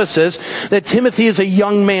church at Ephesus that Timothy is a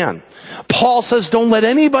young man. Paul says, don't let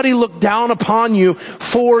anybody look down upon you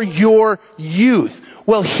for your youth.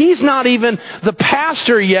 Well, he's not even the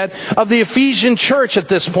pastor yet of the Ephesian church at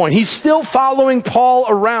this point. He's still following Paul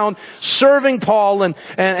around, serving Paul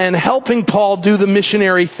and helping Paul do the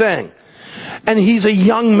missionary thing. And he's a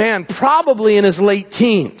young man, probably in his late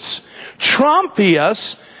teens.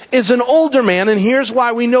 Trophimus is an older man, and here's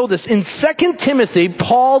why we know this. In 2 Timothy,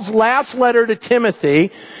 Paul's last letter to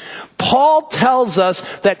Timothy, Paul tells us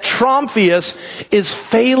that Trophimus is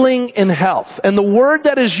failing in health. And the word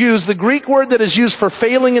that is used, the Greek word that is used for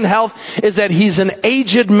failing in health, is that he's an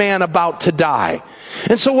aged man about to die.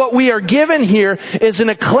 And so what we are given here is an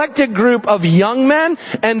eclectic group of young men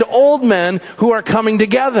and old men who are coming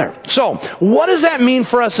together. So, what does that mean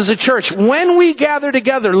for us as a church? When we gather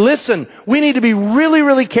together, listen, we need to be really,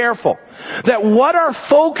 really careful that what our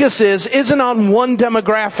focus isn't on one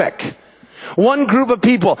demographic, one group of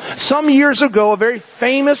people. Some years ago, a very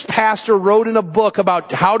famous pastor wrote in a book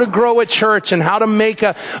about how to grow a church and how to make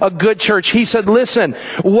a good church. He said, listen,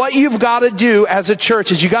 what you've got to do as a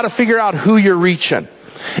church is you got to figure out who you're reaching.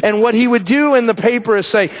 And what he would do in the paper is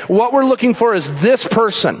say, what we're looking for is this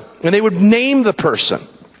person. And they would name the person.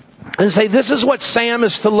 and say, this is what Sam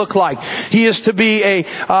is to look like. He is to be a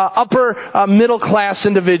upper middle class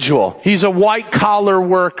individual. He's a white collar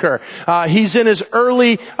worker. He's in his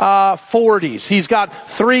early 40s. He's got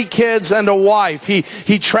 3 kids and a wife.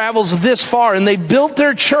 He travels this far, and they built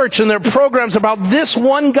their church and their programs about this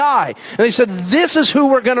one guy. And they said, this is who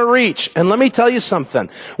we're going to reach. And let me tell you something.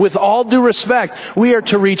 With all due respect, we are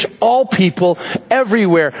to reach all people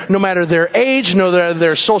everywhere, no matter their age, no matter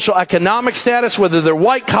their social economic status, whether they're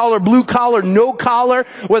white collar, blue collar, no collar,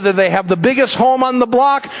 whether they have the biggest home on the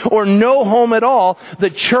block or no home at all. The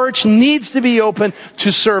church needs to be open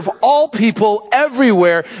to serve all people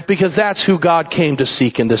everywhere, because that's who God came to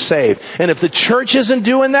seek and to save. And if the church isn't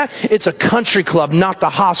doing that, it's a country club, not the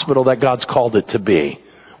hospital that God's called it to be.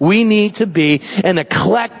 We need to be an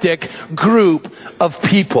eclectic group of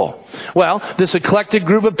people. Well, this eclectic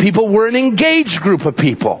group of people were an engaged group of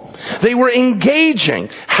people. They were engaging.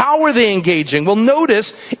 How were they engaging? Well,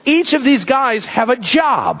 notice each of these guys have a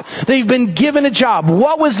job. They've been given a job.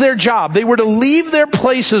 What was their job? They were to leave their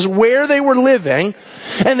places where they were living,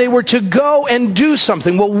 and they were to go and do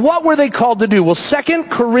something. Well, what were they called to do? Well, 2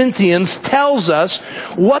 Corinthians tells us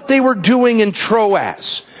what they were doing in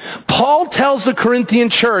Troas. Paul tells the Corinthian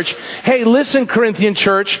church, hey, listen, Corinthian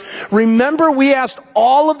church, remember we asked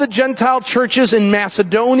all of the Gentile churches in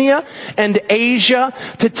Macedonia and Asia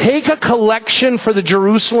to take a collection for the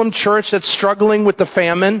Jerusalem church that's struggling with the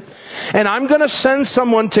famine. And I'm going to send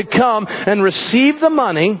someone to come and receive the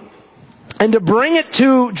money and to bring it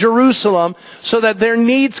to Jerusalem so that their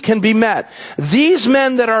needs can be met. These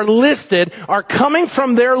men that are listed are coming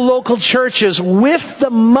from their local churches with the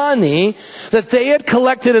money that they had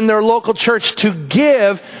collected in their local church to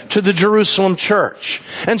give to the Jerusalem church.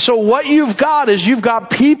 And so what you've got is you've got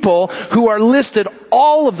people who are listed,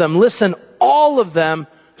 all of them, listen, all of them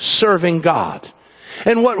serving God.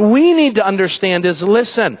 And what we need to understand is,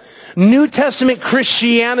 listen, New Testament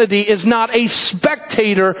Christianity is not a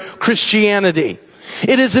spectator Christianity.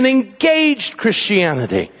 It is an engaged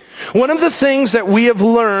Christianity. One of the things that we have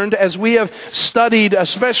learned as we have studied,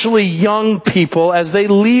 especially young people, as they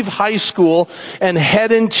leave high school and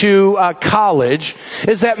head into college,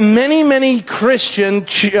 is that many Christian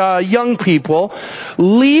young people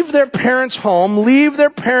leave their parents' home, leave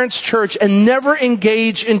their parents' church, and never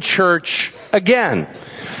engage in church again.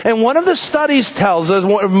 And one of the studies tells us,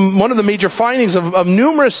 one of the major findings of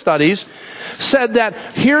numerous studies, said that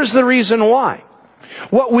here's the reason why.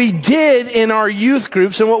 What we did in our youth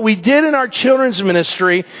groups and what we did in our children's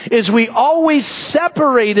ministry is we always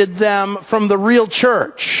separated them from the real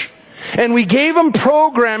church. And we gave them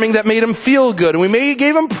programming that made them feel good. And we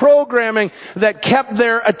gave them programming that kept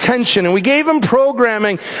their attention. And we gave them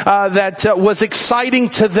programming that was exciting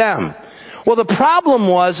to them. Well, the problem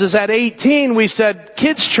is at 18, we said,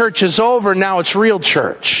 kids' church is over, now it's real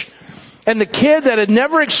church. And the kid that had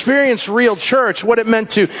never experienced real church, what it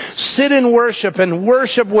meant to sit in worship and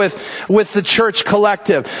worship with the church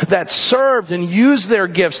collective, that served and used their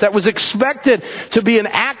gifts, that was expected to be an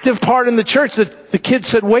active part in the church, the kid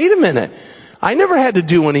said, wait a minute, I never had to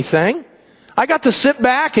do anything. I got to sit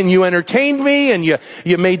back and you entertained me and you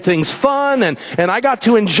made things fun and I got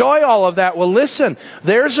to enjoy all of that. Well, listen,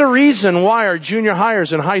 there's a reason why our junior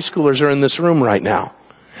hires and high schoolers are in this room right now.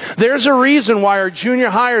 There's a reason why our junior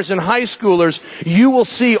hires and high schoolers, you will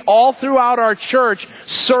see all throughout our church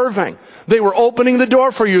serving. They were opening the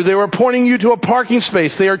door for you. They were pointing you to a parking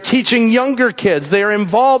space. They are teaching younger kids. They are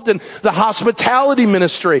involved in the hospitality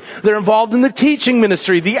ministry. They're involved in the teaching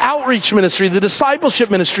ministry, the outreach ministry, the discipleship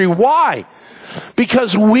ministry. Why?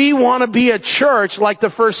 Because we want to be a church like the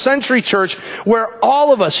first century church where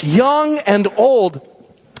all of us, young and old,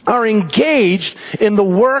 are engaged in the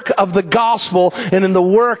work of the gospel and in the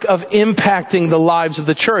work of impacting the lives of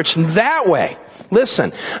the church. And that way,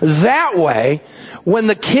 listen, that way, when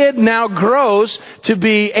the kid now grows to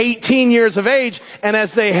be 18 years of age, and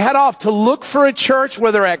as they head off to look for a church,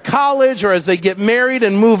 whether at college or as they get married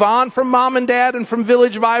and move on from mom and dad and from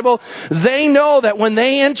Village Bible, they know that when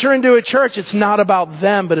they enter into a church, it's not about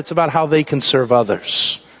them, but it's about how they can serve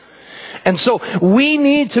others. And so we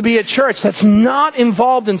need to be a church that's not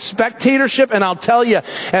involved in spectatorship. And I'll tell you,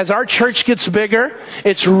 as our church gets bigger,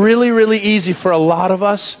 it's really easy for a lot of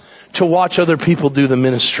us to watch other people do the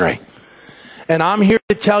ministry. And I'm here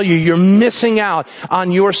to tell you, you're missing out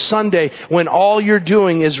on your Sunday when all you're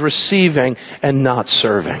doing is receiving and not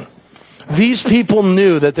serving. These people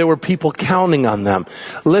knew that there were people counting on them.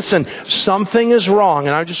 Listen, something is wrong,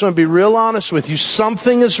 and I just want to be real honest with you.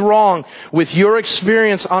 Something is wrong with your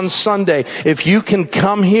experience on Sunday if you can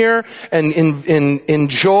come here and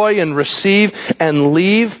enjoy and receive and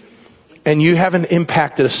leave, and you haven't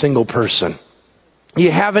impacted a single person. You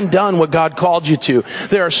haven't done what God called you to.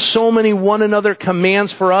 There are so many one another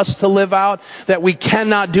commands for us to live out that we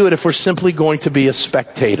cannot do it if we're simply going to be a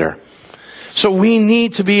spectator. So we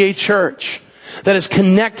need to be a church that is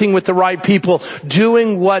connecting with the right people,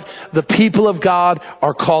 doing what the people of God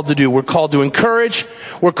are called to do. We're called to encourage.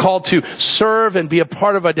 We're called to serve and be a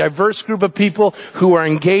part of a diverse group of people who are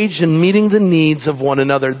engaged in meeting the needs of one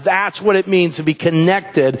another. That's what it means to be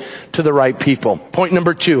connected to the right people. Point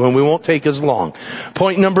number 2, and we won't take as long.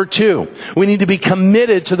 Point number 2, we need to be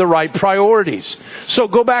committed to the right priorities. So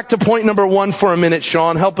go back to point number 1 for a minute,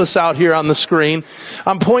 Sean. Help us out here on the screen.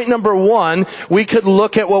 On point number 1, we could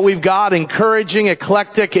look at what we've got: encouraging,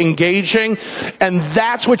 eclectic, engaging, and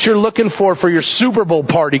that's what you're looking for your Super Bowl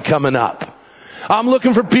party coming up. I'm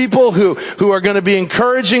looking for people who are going to be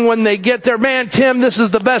encouraging when they get there. Man, Tim, this is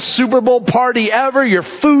the best Super Bowl party ever. Your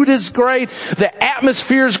food is great. The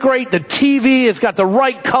atmosphere is great. The TV has got the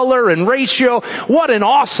right color and ratio. What an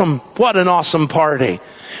awesome party.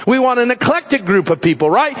 We want an eclectic group of people,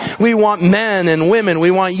 right? We want men and women. We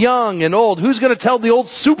want young and old. Who's going to tell the old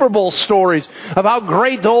Super Bowl stories of how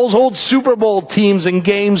great those old Super Bowl teams and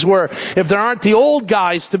games were if there aren't the old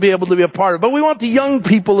guys to be able to be a part of it? But we want the young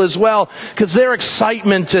people as well, because their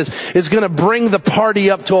excitement is going to bring the party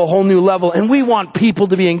up to a whole new level. And we want people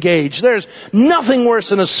to be engaged. There's nothing worse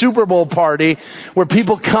than a Super Bowl party where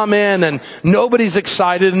people come in and nobody's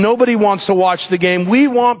excited and nobody wants to watch the game. We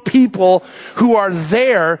want people who are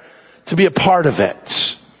there to be a part of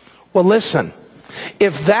it. Well, listen,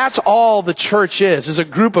 if that's all the church is a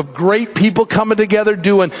group of great people coming together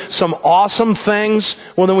doing some awesome things,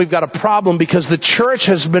 well, then we've got a problem, because the church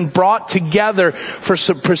has been brought together for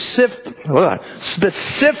some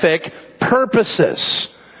specific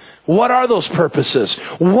purposes. What are those purposes?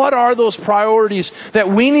 What are those priorities that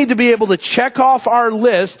we need to be able to check off our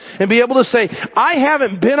list and be able to say, I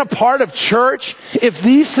haven't been a part of church if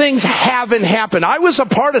these things haven't happened. I was a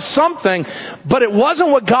part of something, but it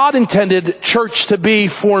wasn't what God intended church to be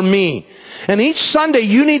for me. And each Sunday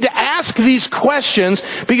you need to ask these questions,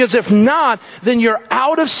 because if not, then you're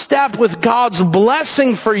out of step with God's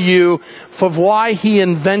blessing for you for why He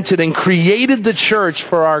invented and created the church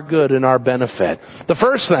for our good and our benefit. The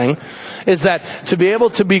first thing is that to be able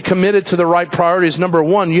to be committed to the right priorities, number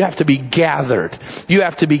 1, you have to be gathered. You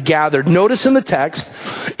have to be gathered. Notice in the text,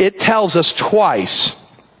 it tells us twice.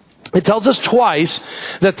 It tells us twice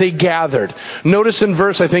that they gathered. Notice in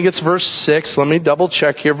I think it's verse 6. Let me double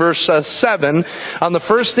check here. Verse 7. On the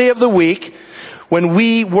first day of the week, when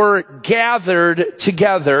we were gathered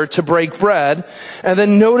together to break bread. And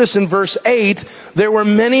then notice in verse 8, there were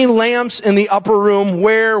many lamps in the upper room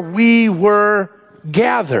where we were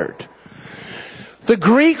gathered. The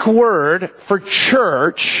Greek word for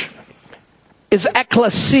church is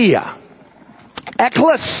ekklesia.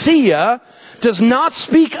 Ekklesia does not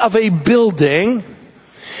speak of a building.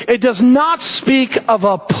 It does not speak of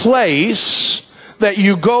a place that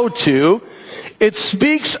you go to. It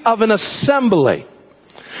speaks of an assembly.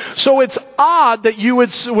 So it's odd that you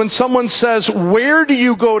would, when someone says, where do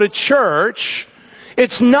you go to church?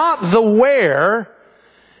 It's not the where,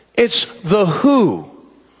 it's the who.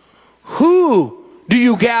 Who do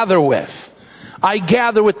you gather with? I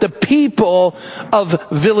gather with the people of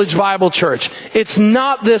Village Bible Church. It's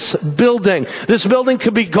not this building. This building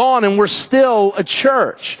could be gone and we're still a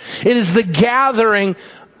church. It is the gathering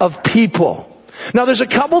of people. Now, there's a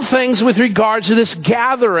couple things with regards to this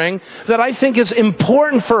gathering that I think is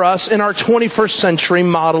important for us in our 21st century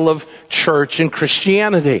model of church and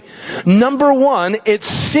Christianity. Number 1, it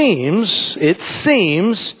seems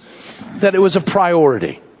that it was a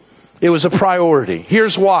priority. It was a priority.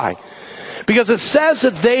 Here's why. Because it says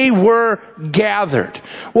that they were gathered.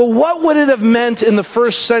 Well, what would it have meant in the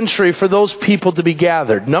first century for those people to be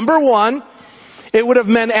gathered? Number 1, it would have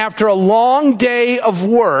meant after a long day of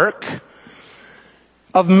work,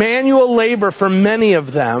 of manual labor for many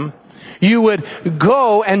of them, you would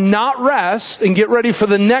go and not rest and get ready for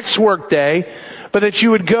the next work day, but that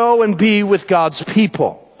you would go and be with God's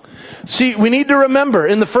people. See, we need to remember,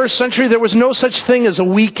 in the first century, there was no such thing as a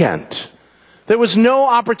weekend. There was no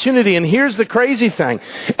opportunity. And here's the crazy thing.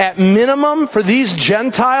 At minimum, for these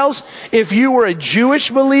Gentiles, if you were a Jewish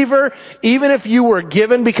believer, even if you were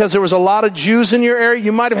given, because there was a lot of Jews in your area,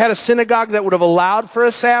 you might have had a synagogue that would have allowed for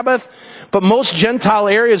a Sabbath, but most Gentile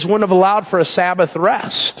areas wouldn't have allowed for a Sabbath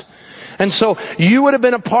rest. And so you would have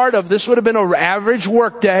been a part of, this would have been an average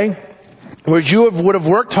work day, where you would have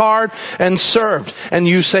worked hard and served. And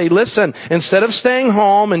you say, listen, instead of staying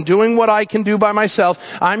home and doing what I can do by myself,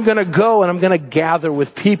 I'm going to go and I'm going to gather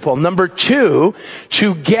with people. Number 2,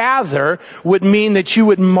 to gather would mean that you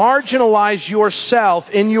would marginalize yourself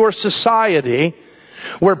in your society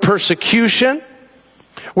where persecution,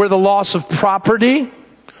 where the loss of property,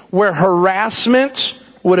 where harassment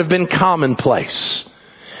would have been commonplace.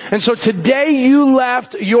 And so today you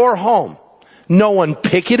left your home. No one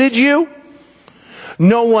picketed you.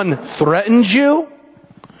 No one threatened you.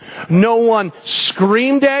 No one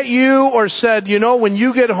screamed at you or said, when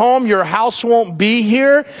you get home, your house won't be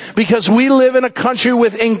here. Because we live in a country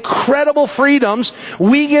with incredible freedoms.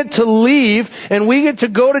 We get to leave and we get to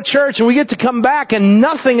go to church and we get to come back and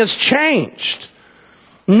nothing has changed.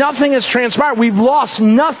 Nothing has transpired. We've lost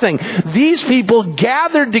nothing. These people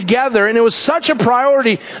gathered together, and it was such a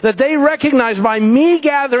priority that they recognized by me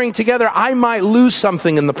gathering together, I might lose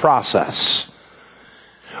something in the process.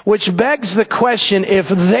 Which begs the question, if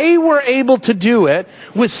they were able to do it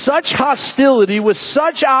with such hostility, with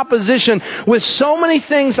such opposition, with so many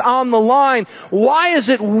things on the line, why is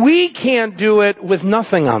it we can't do it with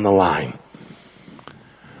nothing on the line?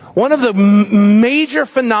 One of the major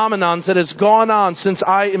phenomenons that has gone on since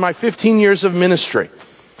in my 15 years of ministry,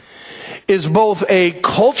 is both a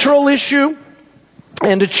cultural issue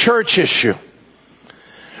and a church issue.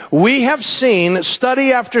 We have seen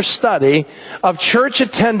study after study of church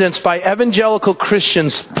attendance by evangelical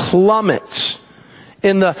Christians plummet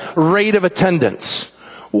in the rate of attendance.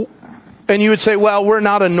 And you would say, well, we're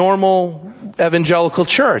not a normal evangelical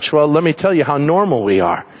church. Well, let me tell you how normal we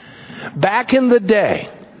are. Back in the day,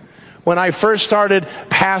 when I first started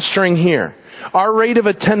pastoring here, our rate of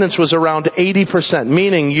attendance was around 80%,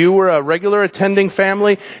 meaning you were a regular attending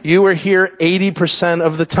family, you were here 80%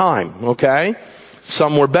 of the time, okay?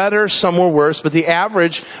 Some were better, some were worse, but the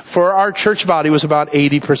average for our church body was about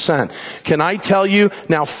 80%. Can I tell you,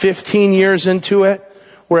 now 15 years into it,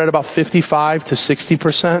 we're at about 55 to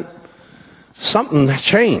 60%? Something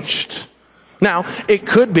changed. Now, it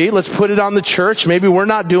could be, let's put it on the church. Maybe we're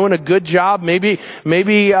not doing a good job. Maybe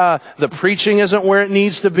the preaching isn't where it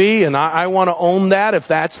needs to be, and I want to own that if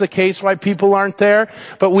that's the case, why people aren't there.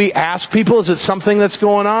 But we ask people, is it something that's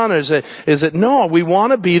going on? Or is it no, we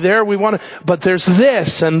want to be there, but there's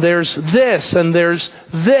this, and there's this, and there's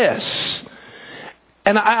this.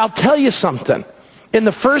 And I'll tell you something. In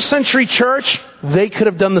the first century church, they could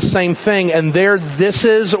have done the same thing, and their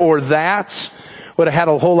thises or that's would have had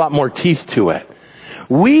a whole lot more teeth to it.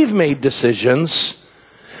 We've made decisions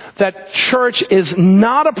that church is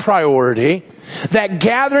not a priority, that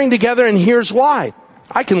gathering together, and here's why.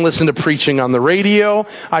 I can listen to preaching on the radio.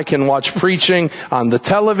 I can watch preaching on the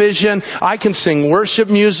television. I can sing worship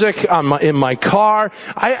music in my car.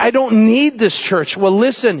 I don't need this church. Well,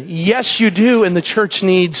 listen, yes you do, and the church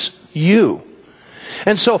needs you.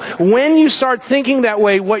 And so when you start thinking that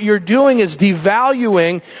way, what you're doing is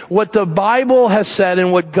devaluing what the Bible has said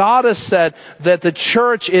and what God has said, that the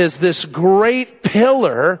church is this great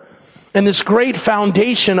pillar and this great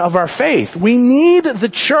foundation of our faith. We need the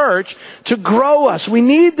church to grow us. We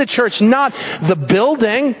need the church, not the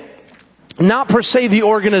building, not per se the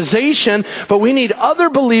organization, but we need other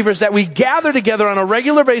believers that we gather together on a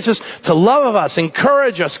regular basis to love us,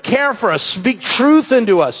 encourage us, care for us, speak truth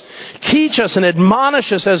into us, teach us and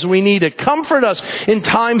admonish us as we need it, comfort us in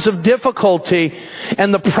times of difficulty.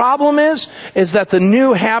 And the problem is that the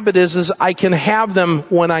new habit is I can have them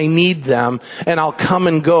when I need them, and I'll come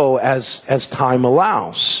and go as time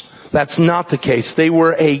allows. That's not the case. They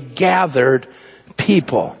were a gathered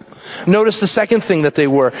people. Notice the second thing that they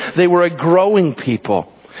were. They were a growing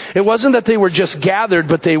people. It wasn't that they were just gathered,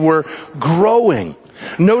 but they were growing.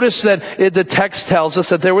 Notice that the text tells us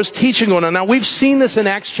that there was teaching going on. Now, we've seen this in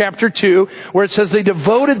Acts chapter 2, where it says they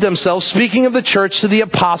devoted themselves, speaking of the church, to the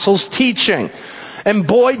apostles' teaching. And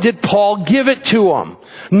boy, did Paul give it to them.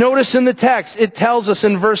 Notice in the text, it tells us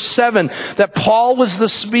in verse 7 that Paul was the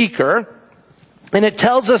speaker. And it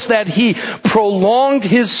tells us that he prolonged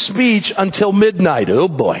his speech until midnight. Oh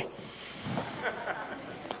boy.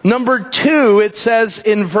 Number 2, it says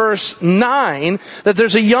in verse 9 that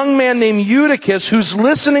there's a young man named Eutychus who's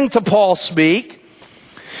listening to Paul speak.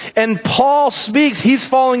 And Paul speaks. He's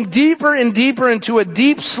falling deeper and deeper into a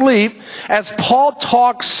deep sleep as Paul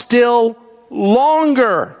talks still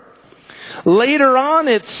longer. Later on,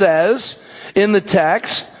 it says in the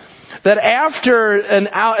text that after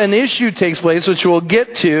an issue takes place, which we'll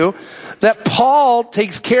get to, that Paul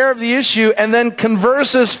takes care of the issue and then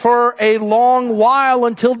converses for a long while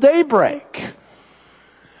until daybreak.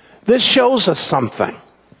 This shows us something.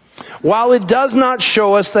 While it does not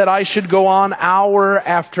show us that I should go on hour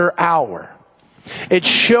after hour, it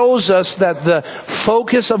shows us that the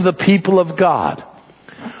focus of the people of God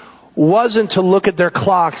wasn't to look at their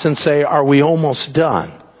clocks and say, are we almost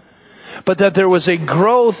done? but that there was a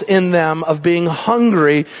growth in them of being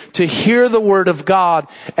hungry to hear the Word of God.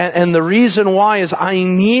 And the reason why is I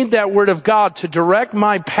need that Word of God to direct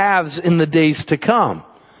my paths in the days to come.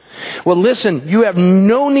 Well, listen, you have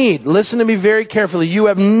no need, listen to me very carefully, you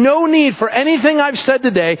have no need for anything I've said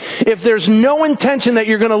today if there's no intention that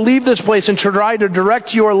you're going to leave this place and try to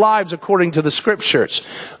direct your lives according to the Scriptures.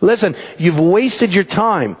 Listen, you've wasted your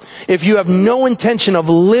time if you have no intention of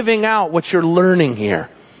living out what you're learning here.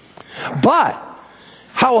 But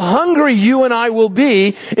how hungry you and I will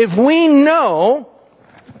be if we know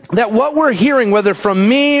that what we're hearing, whether from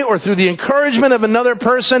me or through the encouragement of another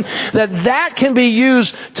person, that can be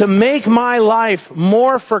used to make my life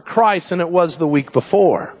more for Christ than it was the week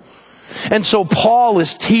before. And so Paul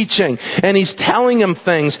is teaching, and he's telling him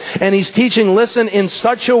things, and he's teaching, listen, in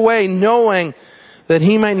such a way, knowing that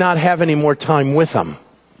he might not have any more time with them.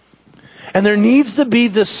 And there needs to be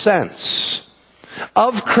this sense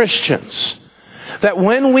of Christians that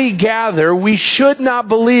when we gather, we should not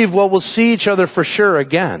believe, well, we'll see each other for sure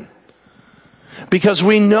again. Because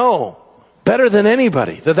we know better than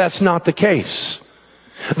anybody that that's not the case.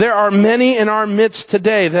 There are many in our midst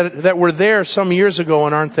today that were there some years ago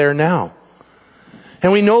and aren't there now.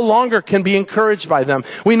 And we no longer can be encouraged by them.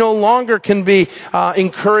 We no longer can be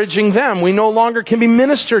encouraging them. We no longer can be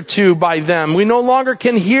ministered to by them. We no longer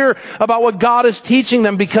can hear about what God is teaching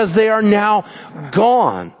them because they are now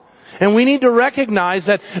gone. And we need to recognize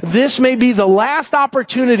that this may be the last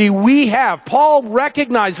opportunity we have. Paul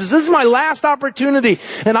recognizes this is my last opportunity,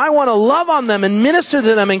 and I want to love on them and minister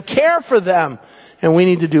to them and care for them. And we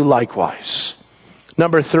need to do likewise.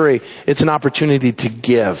 Number 3, it's an opportunity to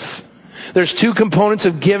give. There's 2 components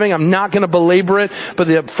of giving. I'm not going to belabor it, but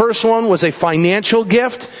the first one was a financial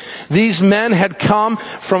gift. These men had come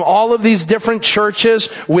from all of these different churches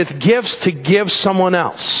with gifts to give someone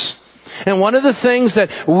else. And one of the things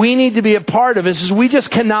that we need to be a part of is we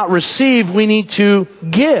just cannot receive, we need to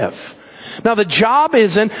give. Now the job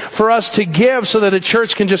isn't for us to give so that a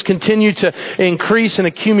church can just continue to increase and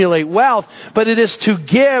accumulate wealth, but it is to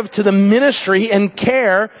give to the ministry and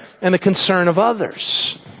care and the concern of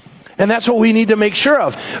others. And that's what we need to make sure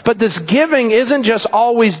of. But this giving isn't just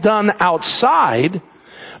always done outside,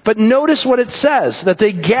 but notice what it says, that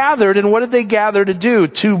they gathered, and what did they gather to do?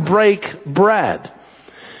 To break bread.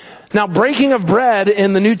 Now, breaking of bread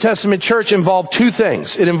in the New Testament church involved 2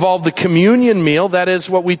 things. It involved the communion meal. That is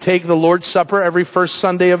what we take the Lord's Supper every first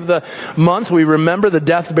Sunday of the month. We remember the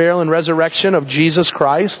death, burial, and resurrection of Jesus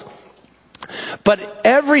Christ. But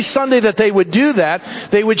every Sunday that they would do that,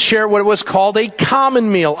 they would share what was called a common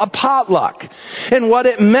meal, a potluck. And what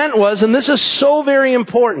it meant was, and this is so very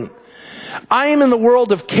important, I am in the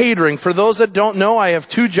world of catering. For those that don't know, I have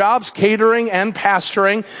 2 jobs, catering and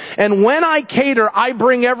pastoring. And when I cater, I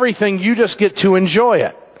bring everything. You just get to enjoy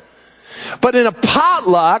it. But in a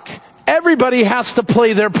potluck, everybody has to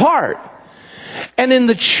play their part. And in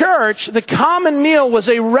the church, the common meal was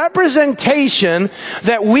a representation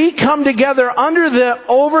that we come together under the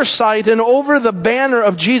oversight and over the banner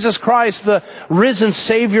of Jesus Christ, the risen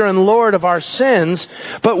Savior and Lord of our sins.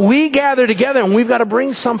 But we gather together and we've got to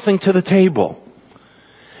bring something to the table.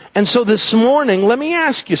 And so this morning, let me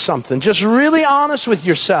ask you something. Just really honest with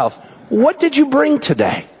yourself. What did you bring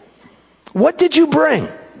today? What did you bring?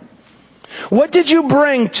 What did you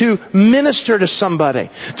bring to minister to somebody,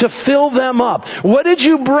 to fill them up? What did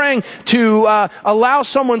you bring to allow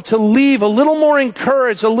someone to leave a little more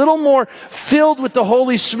encouraged, a little more filled with the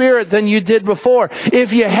Holy Spirit than you did before?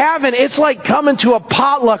 If you haven't, it's like coming to a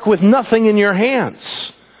potluck with nothing in your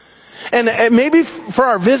hands. And maybe for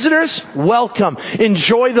our visitors, welcome.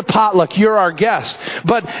 Enjoy the potluck. You're our guest.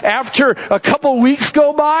 But after a couple weeks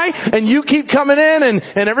go by and you keep coming in and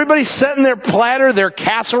everybody's setting their platter, their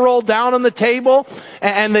casserole down on the table,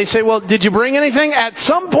 and they say, well, did you bring anything? At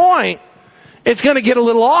some point, it's going to get a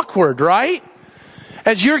little awkward, right?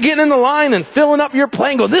 As you're getting in the line and filling up your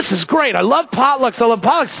plate and go, this is great. I love potlucks. I love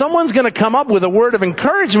potlucks. Someone's going to come up with a word of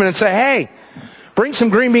encouragement and say, hey, bring some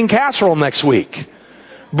green bean casserole next week.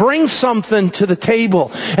 Bring something to the table.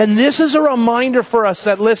 And this is a reminder for us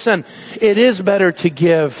that, listen, it is better to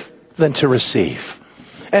give than to receive.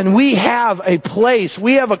 And we have a place,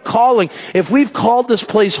 we have a calling. If we've called this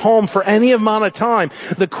place home for any amount of time,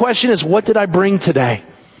 the question is, what did I bring today?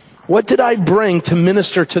 What did I bring to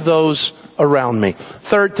minister to those around me?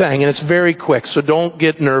 Third thing, and it's very quick, so don't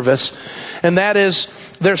get nervous, and that is,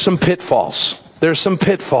 there's some pitfalls. There's some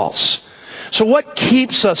pitfalls. So what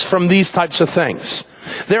keeps us from these types of things?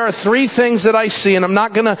 There are 3 things that I see, and I'm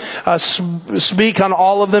not going to speak on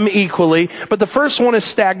all of them equally, but the first one is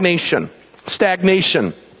stagnation.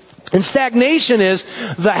 Stagnation. And stagnation is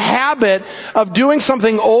the habit of doing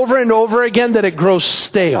something over and over again that it grows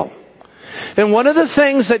stale. And one of the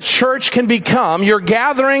things that church can become, your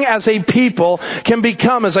gathering as a people can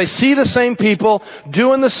become, as I see the same people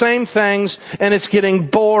doing the same things, and it's getting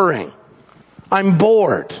boring. I'm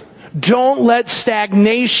bored. Don't let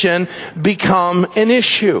stagnation become an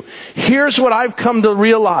issue. Here's what I've come to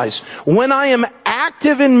realize. When I am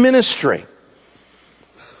active in ministry,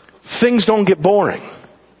 things don't get boring.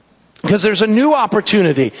 Because there's a new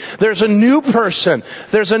opportunity. There's a new person.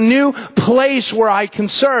 There's a new place where I can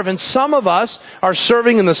serve. And some of us are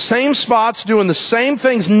serving in the same spots, doing the same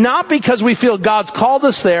things, not because we feel God's called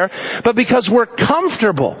us there, but because we're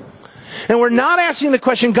comfortable. And we're not asking the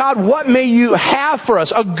question, God, what may you have for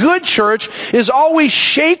us? A good church is always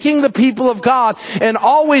shaking the people of God and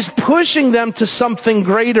always pushing them to something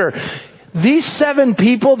greater. These 7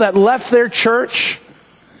 people that left their church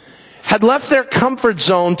had left their comfort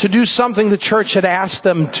zone to do something the church had asked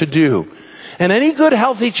them to do. And any good,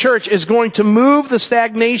 healthy church is going to move the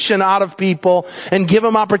stagnation out of people and give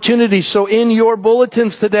them opportunities. So in your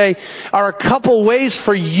bulletins today are a couple ways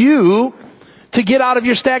for you to get out of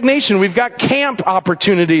your stagnation. We've got camp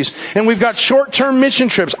opportunities, and we've got short-term mission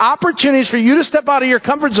trips. Opportunities for you to step out of your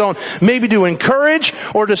comfort zone, maybe to encourage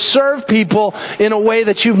or to serve people in a way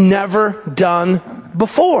that you've never done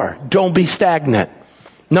before. Don't be stagnant.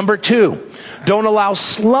 Number 2, don't allow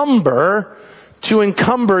slumber to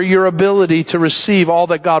encumber your ability to receive all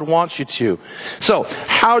that God wants you to. So,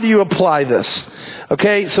 how do you apply this?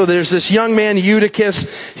 Okay, so there's this young man, Eutychus.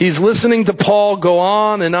 He's listening to Paul go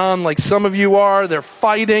on and on like some of you are. They're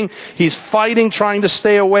fighting. He's fighting, trying to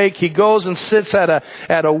stay awake. He goes and sits at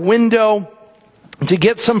a window to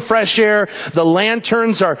get some fresh air. The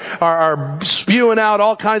lanterns are spewing out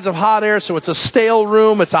all kinds of hot air, so it's a stale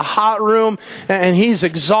room, it's a hot room, and he's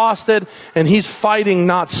exhausted, and he's fighting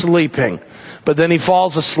not sleeping. But then he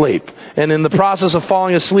falls asleep. And in the process of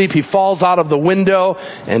falling asleep, he falls out of the window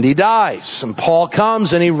and he dies. And Paul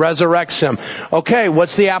comes and he resurrects him. Okay,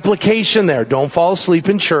 what's the application there? Don't fall asleep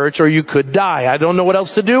in church or you could die. I don't know what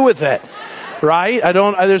else to do with it. Right?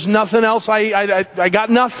 There's nothing else. I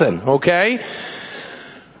got nothing. Okay?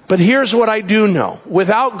 But here's what I do know.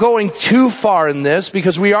 Without going too far in this,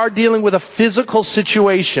 because we are dealing with a physical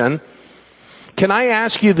situation, can I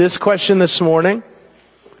ask you this question this morning?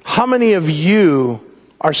 How many of you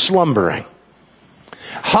are slumbering?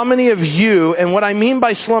 How many of you, and what I mean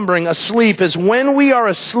by slumbering, asleep, is when we are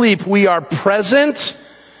asleep, we are present,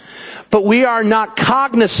 but we are not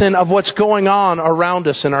cognizant of what's going on around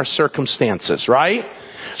us in our circumstances, right?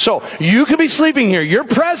 So, you could be sleeping here, you're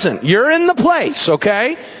present, you're in the place,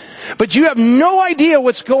 okay? But you have no idea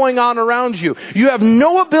what's going on around you. You have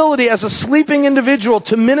no ability as a sleeping individual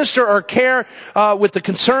to minister or care with the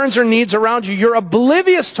concerns or needs around you. You're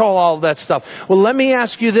oblivious to all of that stuff. Well, let me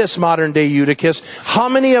ask you this, modern day Eutychus. How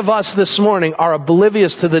many of us this morning are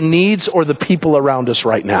oblivious to the needs or the people around us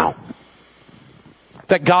right now?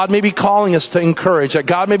 That God may be calling us to encourage, that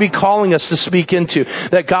God may be calling us to speak into,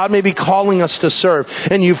 that God may be calling us to serve.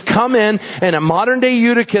 And you've come in, and a modern day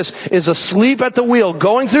Eutychus is asleep at the wheel,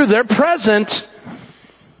 going through, they're present,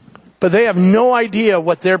 but they have no idea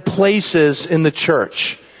what their place is in the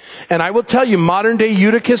church. And I will tell you, modern day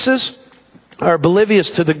Eutychuses are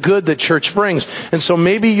oblivious to the good that church brings. And so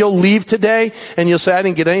maybe you'll leave today and you'll say, I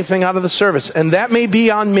didn't get anything out of the service. And that may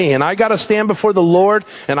be on me. And I got to stand before the Lord,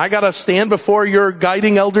 and I got to stand before your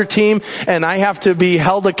guiding elder team, and I have to be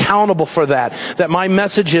held accountable for that. That my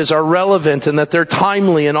messages are relevant and that they're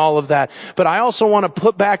timely and all of that. But I also want to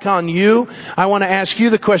put back on you. I want to ask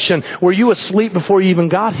you the question, were you asleep before you even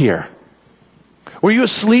got here? Were you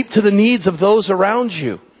asleep to the needs of those around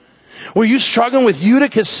you? Were you struggling with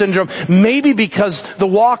Eutychus syndrome? Maybe because the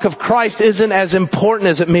walk of Christ isn't as important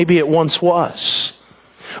as maybe it once was.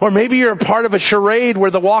 Or maybe you're a part of a charade where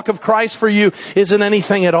the walk of Christ for you isn't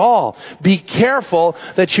anything at all. Be careful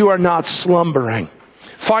that you are not slumbering.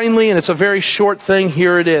 Finally, and it's a very short thing,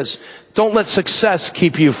 here it is. Don't let success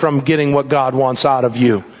keep you from getting what God wants out of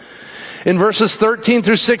you. In verses 13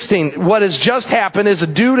 through 16, what has just happened is a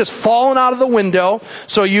dude has fallen out of the window,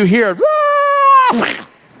 so you hear,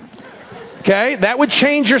 okay, that would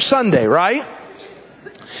change your Sunday, right?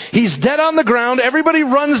 He's dead on the ground. Everybody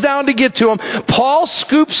runs down to get to him. Paul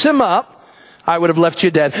scoops him up. I would have left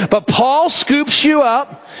you dead. But Paul scoops you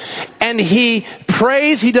up, and he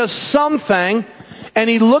prays. He does something, and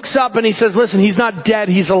he looks up and he says, listen, he's not dead,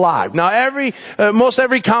 he's alive. Now most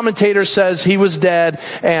every commentator says he was dead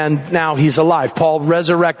and now he's alive. Paul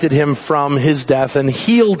resurrected him from his death and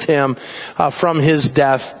healed him from his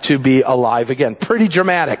death to be alive again. Pretty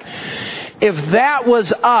dramatic. if that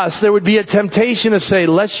was us, there would be a temptation to say,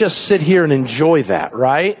 let's just sit here and enjoy that,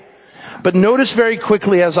 right? But notice very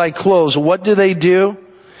quickly as I close, what do?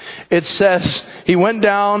 It says, he went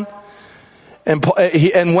down,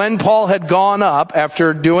 and when Paul had gone up,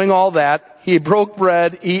 after doing all that, he broke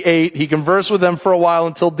bread, he ate, he conversed with them for a while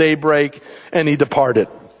until daybreak, and he departed.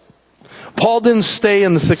 Paul didn't stay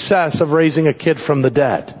in the success of raising a kid from the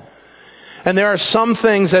dead. And there are some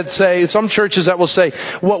things that say, some churches that will say,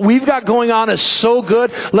 what we've got going on is so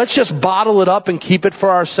good, let's just bottle it up and keep it for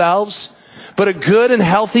ourselves. But a good and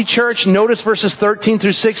healthy church, notice verses 13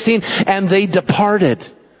 through 16, and they departed.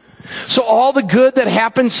 So all the good that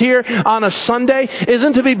happens here on a Sunday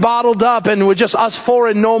isn't to be bottled up and with just us four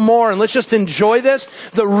and no more and let's just enjoy this.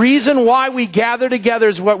 The reason why we gather together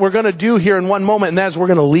is what we're going to do here in one moment, and that is we're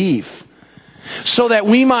going to leave. So that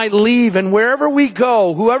we might leave, and wherever we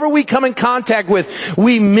go, whoever we come in contact with,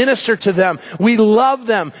 we minister to them. We love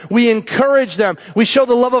them. We encourage them. We show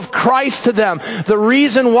the love of Christ to them. The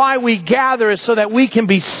reason why we gather is so that we can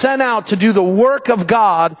be sent out to do the work of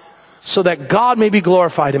God, so that God may be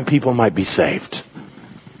glorified and people might be saved.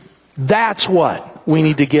 That's what we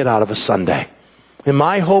need to get out of a Sunday. And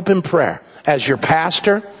my hope and prayer as your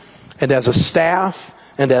pastor and as a staff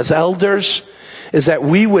and as elders is that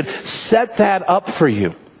we would set that up for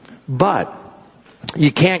you. But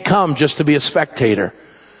you can't come just to be a spectator.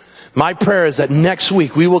 My prayer is that next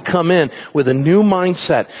week we will come in with a new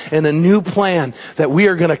mindset and a new plan, that we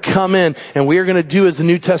are going to come in and we are going to do as the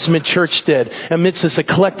New Testament church did. Amidst this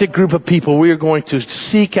eclectic group of people, we are going to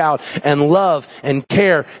seek out and love and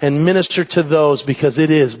care and minister to those, because it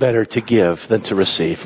is better to give than to receive.